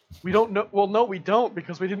 We don't know. Well, no, we don't,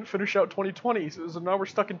 because we didn't finish out 2020, so now we're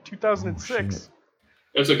stuck in 2006.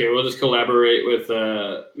 That's okay. We'll just collaborate with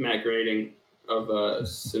Matt Grading of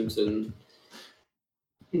Simpson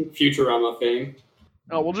Futurama fame.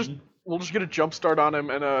 Oh, we'll just get a jump start on him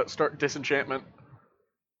and start Disenchantment.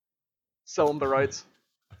 Sell him the rights.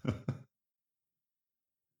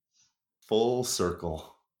 Full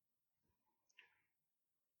circle.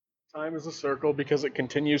 Time is a circle because it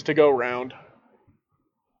continues to go round.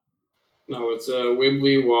 No, it's a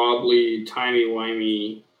wibbly wobbly, timey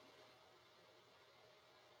wimey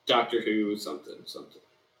Doctor Who something.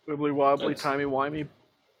 Wibbly wobbly, That's- timey wimey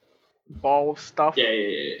ball of stuff.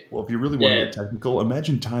 Yeah. Well, if you really want to Yeah. get technical,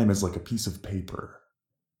 imagine time as like a piece of paper.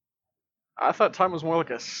 I thought time was more like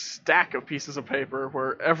a stack of pieces of paper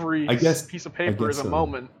where every I guess- piece of paper guess is a so.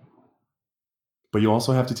 moment. But you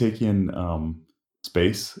also have to take in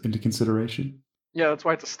space into consideration. Yeah, that's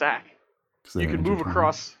why it's a stack. 'Cause they You can move intertwine.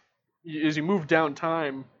 across as you move down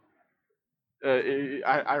time.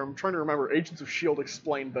 I'm trying to remember. Agents of S.H.I.E.L.D.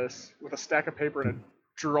 explained this with a stack of paper and a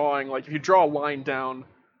drawing. Like if you draw a line down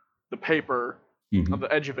the paper Mhm. on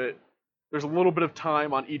the edge of it, there's a little bit of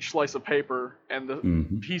time on each slice of paper, and the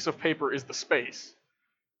Mhm. piece of paper is the space.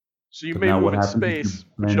 So you But may now move what in happens if you space,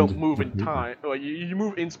 but you don't bend move the in paper? time. Like you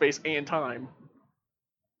move in space and time.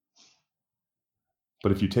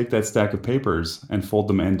 But if you take that stack of papers and fold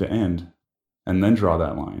them end to end, and then draw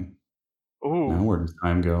that line, now Ooh. where does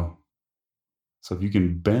time go? So if you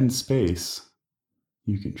can bend space,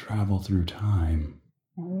 you can travel through time.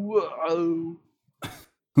 Whoa.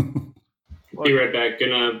 Be right back.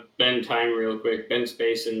 Gonna bend time real quick. Bend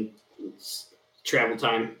space and travel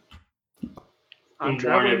time. I'm Warn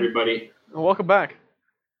traveling. everybody. Welcome back.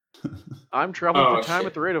 I'm traveling Oh, through time shit.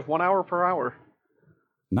 at the rate of 1 hour per hour.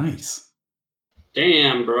 Nice.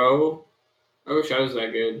 Damn, bro. I wish I was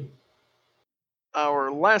that good.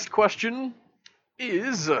 Our last question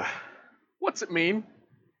is, what's it mean?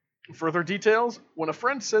 Further details, when a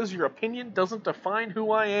friend says your opinion doesn't define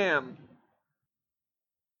who I am.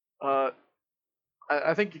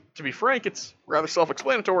 I think, to be frank, it's rather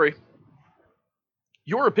self-explanatory.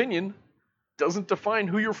 Your opinion doesn't define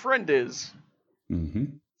who your friend is. Mm-hmm.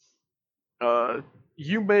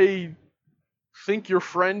 You may think your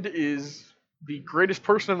friend is the greatest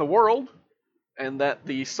person in the world, and that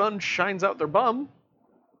the sun shines out their bum,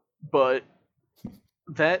 but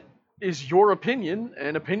that is your opinion,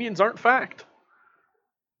 and opinions aren't fact.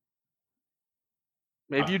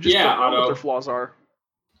 Maybe you just Yeah, don't know what Otto. their flaws are.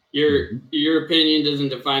 Your opinion doesn't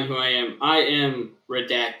define who I am. I am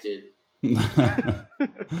redacted.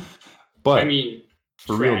 But I mean,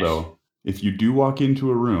 for trash. real though, if you do walk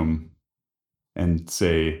into a room and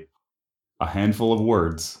say, a handful of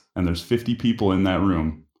words and there's 50 people in that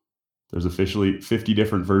room, there's officially 50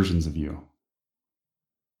 different versions of you.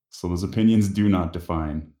 So those opinions do not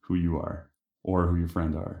define who you are or who your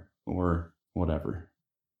friend are or whatever.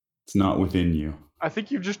 It's not within you. I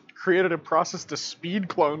think you've just created a process to speed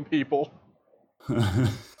clone people.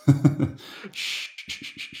 Shh.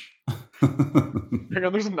 Hang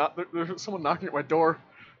on, there's someone knocking at my door.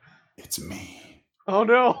 It's me. Oh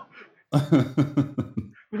no!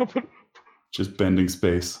 No, but, Just bending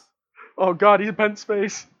space. oh god, he's bent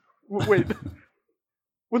space. Wait,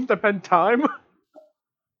 wouldn't that bend time?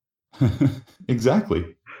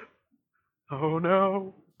 Exactly. Oh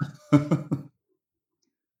no.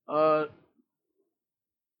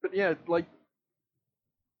 But yeah, like,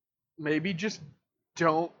 maybe just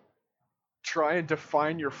don't try and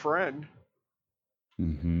define your friend.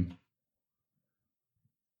 Mm-hmm.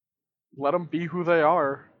 Let them be who they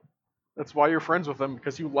are. That's why you're friends with them,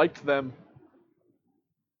 because you liked them.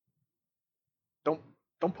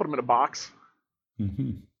 Don't put them in a box.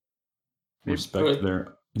 Mm-hmm. Maybe- Respect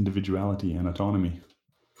their individuality and autonomy.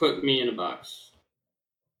 Put me in a box.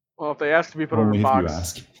 Well, if they ask to be put in Only a if box, you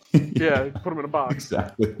ask. yeah, put them in a box.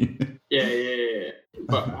 Exactly. Yeah.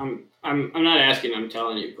 But I'm not asking. I'm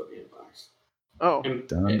telling you, put me in a box. Oh, And,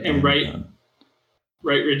 Done and write done.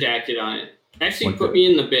 redacted on it. Actually, Like put that.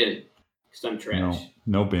 me in the bin because I'm trash.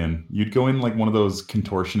 No bin. You'd go in like one of those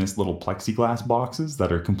contortionist little plexiglass boxes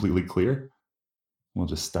that are completely clear. We'll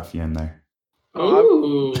just stuff you in there.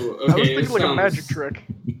 Oh, okay. I was thinking this like a sounds- magic trick.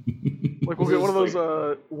 Like we'll get one of those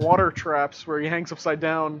water traps where he hangs upside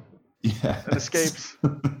down Yeah. and escapes.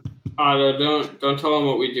 Otto, don't tell them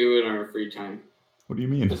what we do in our free time. What do you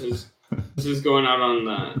mean? This is going out on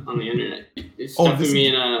the internet. It's stuffing me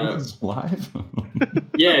in a this is live?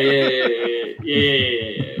 yeah.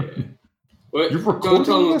 What? You're Don't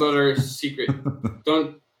tell them recording about our secret.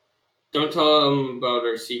 Don't tell them about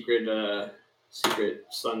our secret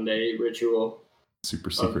Sunday ritual Super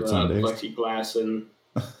of secret Sundays. plexiglass and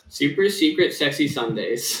super secret sexy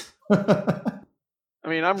Sundays. I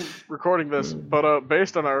mean, I'm recording this, but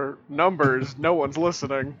based on our numbers, no one's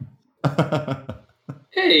listening.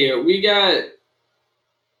 Hey, we got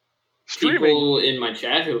Streaming. people in my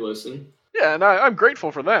chat who listen. Yeah, and I'm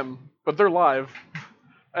grateful for them, but they're live.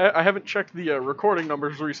 I haven't checked the recording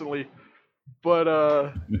numbers recently, but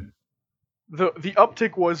the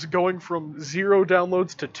uptick was going from 0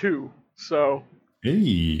 downloads to 2. So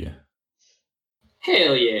Hey.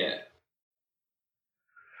 Hell yeah!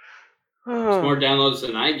 It's more downloads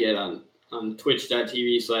than I get on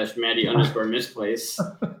twitch.tv/Maddie_misplace.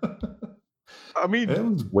 I mean, It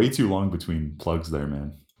was way too long between plugs there,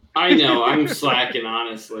 man. I know, I'm slacking,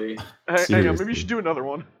 honestly. hang on, maybe Seriously. you should do another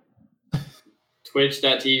one.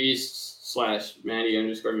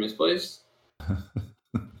 Twitch.tv/Maddie_misplace.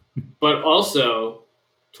 But also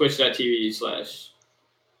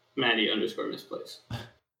twitch.tv/Maddie_misplace.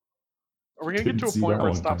 Are we gonna get to a Didn't see point that where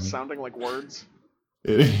it one stops coming. sounding like words?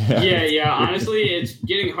 Yeah, honestly, it's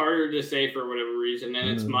getting harder to say for whatever reason, and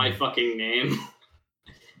it's my fucking name.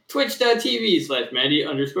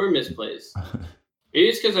 Twitch.tv/Maddie_misplace. Maybe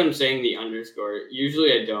it's because I'm saying the underscore.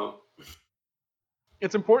 Usually I don't.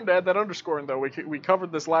 It's important to add that underscore in, though. We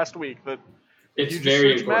covered this last week, that if It's you just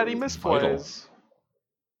very search Maddie important. Misplays,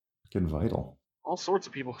 Getting vital. all sorts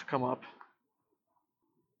of people come up.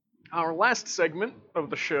 Our last segment of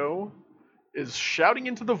the show is Shouting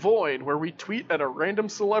into the Void, where we tweet at a random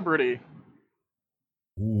celebrity.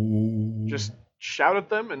 Just shout at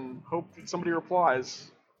them and hope that somebody replies.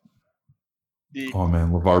 Oh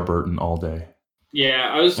man, LeVar Burton all day. Yeah,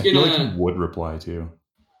 I was I feel like gonna he would reply too.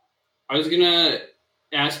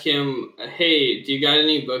 ask him, hey, do you got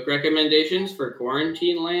any book recommendations for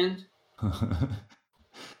Quarantine Land?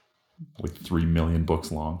 Like 3 million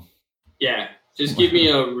books long. Yeah, just give me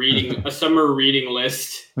a summer reading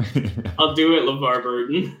list. I'll do it, LeVar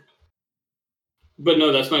Burton. But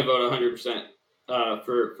no, that's my vote 100%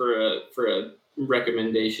 for a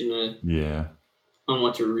recommendation Yeah. on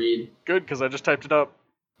what to read. Good, because I just typed it up.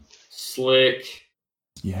 Slick.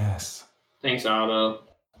 Yes. Thanks, Otto.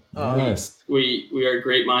 Yes. We are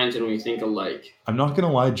great minds and we think alike. I'm not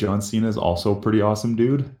gonna lie, John Cena is also a pretty awesome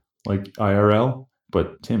dude, like IRL.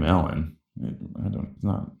 But Tim Allen, I don't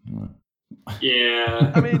not.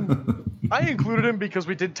 Yeah. I mean, I included him because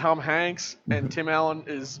we did Tom Hanks, and Tim Allen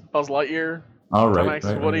is Buzz Lightyear. All right. Tom Hanks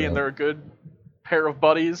is Woody, and they're a good pair of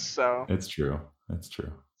buddies, so... It's true. It's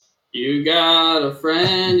true. You got a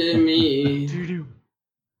friend in me. Doo-doo.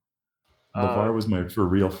 LeVar was my for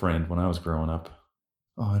real friend when I was growing up.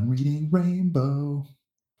 On Reading Rainbow.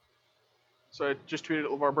 So I just tweeted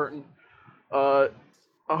at LeVar Burton.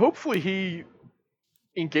 Hopefully he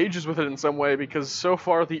engages with it in some way, because so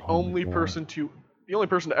far the Oh my only God. person to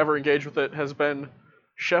ever engage with it has been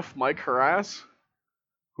Chef Mike Harass,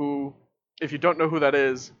 who, if you don't know who that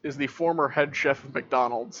is the former head chef of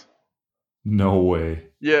McDonald's. No way.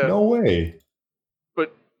 Yeah, No way.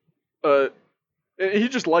 but he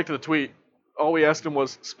just liked the tweet. All we asked him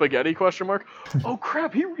was spaghetti ? Oh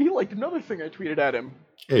crap! He liked another thing I tweeted at him.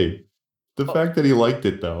 Hey, the Oh. fact that he liked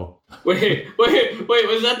it though. Wait,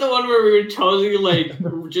 was that the one where we were totally like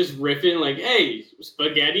just riffing like, hey,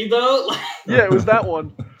 spaghetti though? Yeah, it was that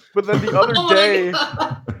one. But then the other Oh my day,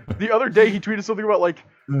 God. he tweeted something about like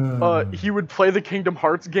he would play the Kingdom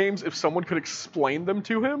Hearts games if someone could explain them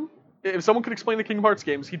to him. If someone could explain the Kingdom Hearts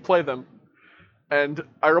games, he'd play them. And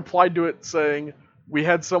I replied to it saying, we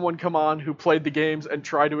had someone come on who played the games and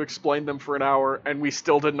tried to explain them for an hour, and we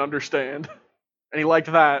still didn't understand. And he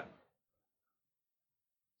liked that.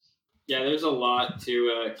 Yeah, there's a lot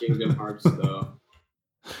to Kingdom Hearts though.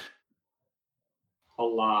 A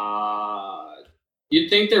lot. You'd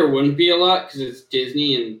think there wouldn't be a lot because it's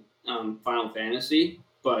Disney and Final Fantasy,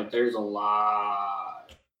 but there's a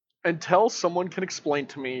lot. Until someone can explain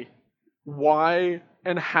to me why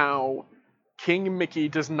and how King Mickey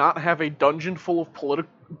does not have a dungeon full of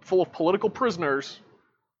political prisoners,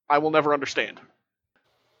 I will never understand.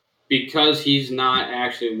 Because he's not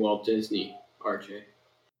actually Walt Disney, RJ.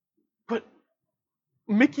 But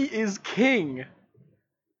Mickey is king.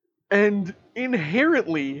 And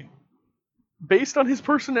inherently, based on his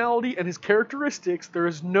personality and his characteristics, there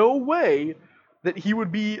is no way that he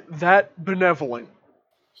would be that benevolent.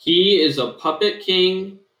 He is a puppet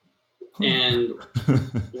king, and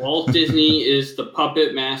Walt Disney is the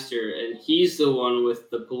puppet master, and he's the one with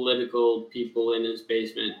the political people in his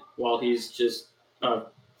basement while he's just a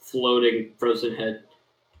floating frozen head.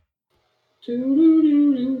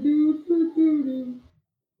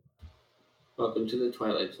 Welcome to the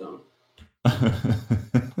Twilight Zone.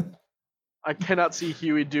 I cannot see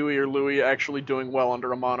Huey, Dewey, or Louie actually doing well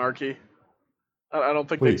under a monarchy. I don't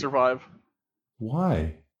think they'd Wait. survive.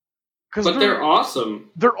 Why? Because But they're awesome.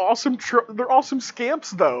 they're awesome. They're awesome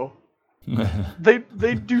scamps, though. They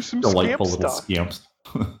do some scamp Delightful little stuff. scamps.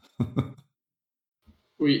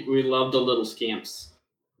 We love the little scamps.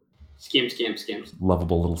 Scamps.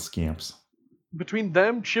 Lovable little scamps. Between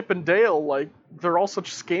them, Chip and Dale, like they're all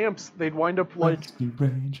such scamps. They'd wind up like Rescue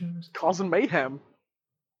Rangers. causing mayhem.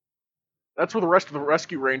 That's where the rest of the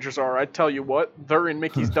Rescue Rangers are. I tell you what, they're in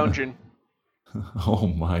Mickey's dungeon. Oh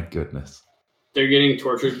my goodness. They're getting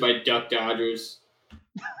tortured by Duck Dodgers.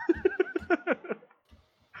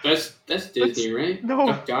 That's Disney, right? no.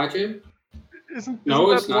 Duck Dodger? Isn't No,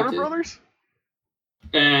 that it's not Warner Disney. Brothers?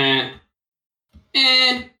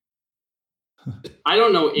 I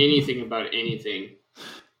don't know anything about anything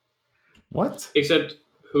What? except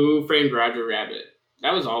Who Framed Roger Rabbit.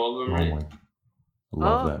 That was all of them, Oh right? my. I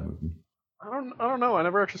love Uh, that movie. I don't know. I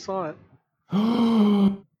never actually saw it. It's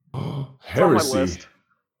on my Heresy. list.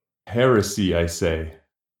 Heresy, I say.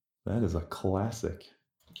 That is a classic.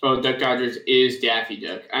 Oh, Duck Dodgers is Daffy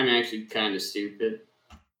Duck. I'm actually kind of stupid.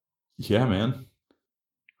 Yeah, man.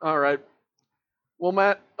 All right. Well,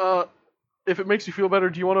 Matt, if it makes you feel better,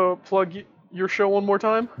 do you want to plug your show one more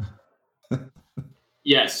time?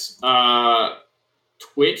 Yes.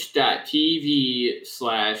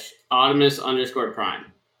 Twitch.tv/Audimus_Prime.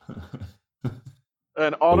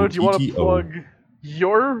 And Otto, do you want to OTTO. plug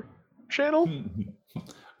your channel?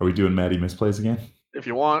 Are we doing Maddie Misplays again? If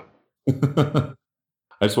you want. I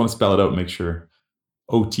just want to spell it out and make sure.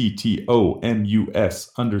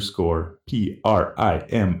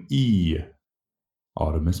 OTTONUS_PRIME.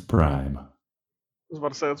 Audimus Prime. I was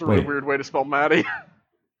about to say, that's a really Wait. weird way to spell Maddie.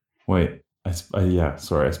 Wait. Yeah,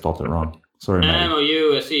 sorry, I spelled it wrong. Sorry, Maddie.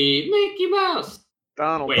 MOUSE Mickey Mouse.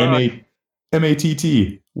 Donald Wait. Duck.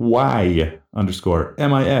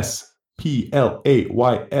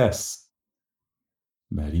 MATTY_MISPLAYS.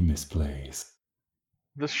 Maddie Misplays.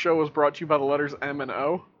 This show is brought to you by the letters M and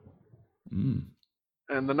O, Mm.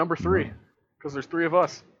 and the number 3, because there's 3 of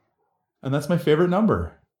us. And that's my favorite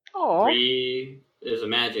number. Aw. 3 is a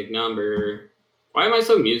magic number. Why am I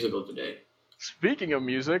so musical today? Speaking of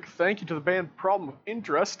music, thank you to the band Problem of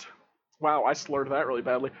Interest. Wow, I slurred that really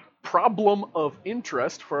badly. Problem of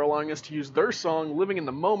Interest for allowing us to use their song Living in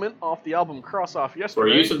the Moment off the album Cross Off For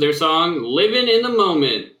Yesterday. use of their song Living in the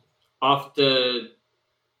Moment off the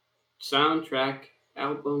soundtrack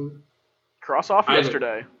album Cross Off Either.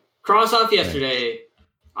 Yesterday. Cross Off Yesterday.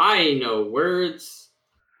 I know words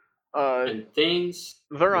and things.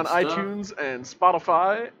 They're on and stuff. iTunes and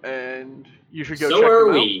Spotify, and you should go So check are them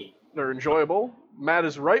out. we. They're enjoyable. Matt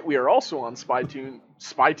is right. We are also on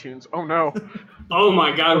SpyTunes. Oh no. Oh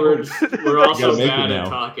my God, we're You also gotta make it bad at now. You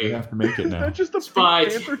talking. have to make it Is now. that just the Spy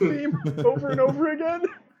Pink Panther theme over and over again?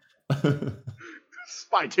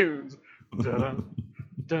 SpyTunes. Da-da,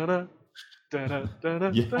 da-da, da-da,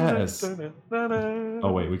 da-da, Yes. da-da, da-da.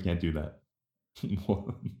 Oh wait, we can't do that.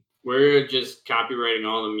 We're just copywriting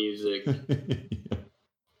all the music.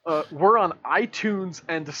 We're on iTunes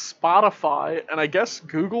and Spotify, and I guess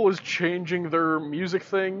Google is changing their music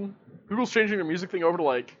thing. Google's changing their music thing over to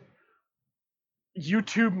like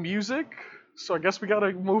YouTube Music, so I guess we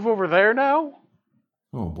gotta move over there now.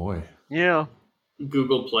 Oh boy. Yeah,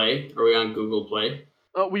 Google Play. Are we on Google Play?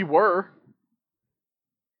 we were.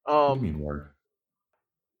 What do you mean word?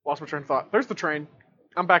 Lost my train of thought. There's the train.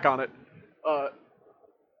 I'm back on it.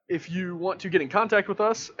 If you want to get in contact with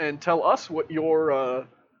us and tell us what your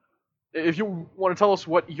if you want to tell us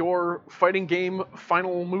what your fighting game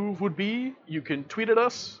final move would be, you can tweet at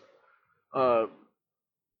us at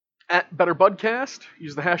BetterBudcast.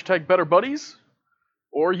 Use the hashtag BetterBuddies.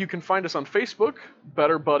 Or you can find us on Facebook,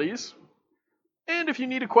 Better Buddies. And if you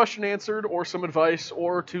need a question answered or some advice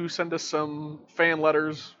or to send us some fan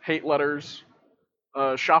letters, hate letters,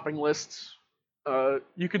 shopping lists,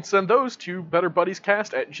 you can send those to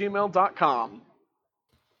betterbuddiescast@gmail.com.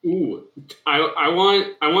 Ooh, I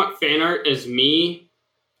want fan art as me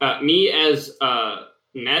as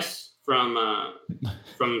Ness from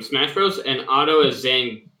Smash Bros. And Otto as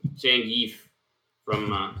Zangief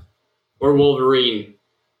from or Wolverine.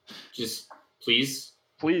 Just please.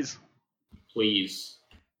 Please.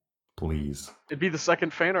 It'd be the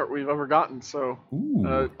second fan art we've ever gotten, so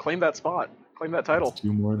Ooh. claim that spot. Claim that title. That's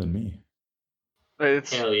 2 more than me.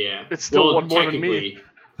 It's Hell yeah. It's still Well, one more than me.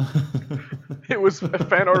 It was a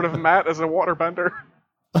fan art of Matt as a waterbender.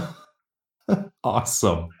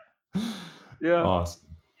 Awesome. Yeah. Awesome.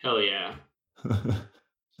 Hell yeah.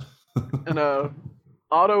 And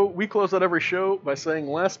Otto, we close out every show by saying,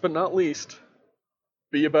 last but not least,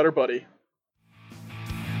 be a better buddy.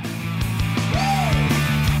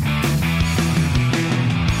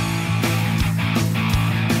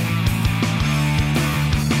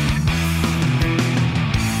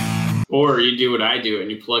 Or you do what I do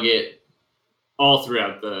and you plug it all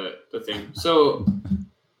throughout the thing. So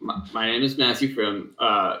my name is Matthew from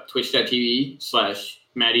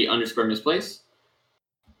twitch.tv/Maddie_misplace.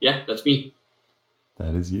 Yeah, that's me.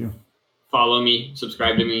 That is you. Follow me,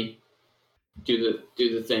 subscribe to me, do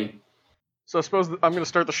the thing. So I suppose I'm going to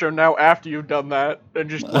start the show now after you've done that and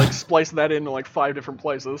just like splice that into like 5 different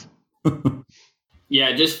places.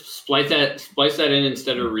 Yeah, just splice that in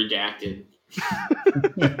instead of redacted.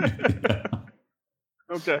 Yeah.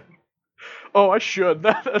 Okay. Oh, I should.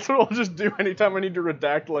 That's what I'll just do anytime I need to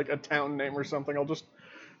redact like a town name or something. I'll just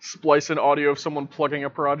splice in audio of someone plugging a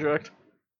project.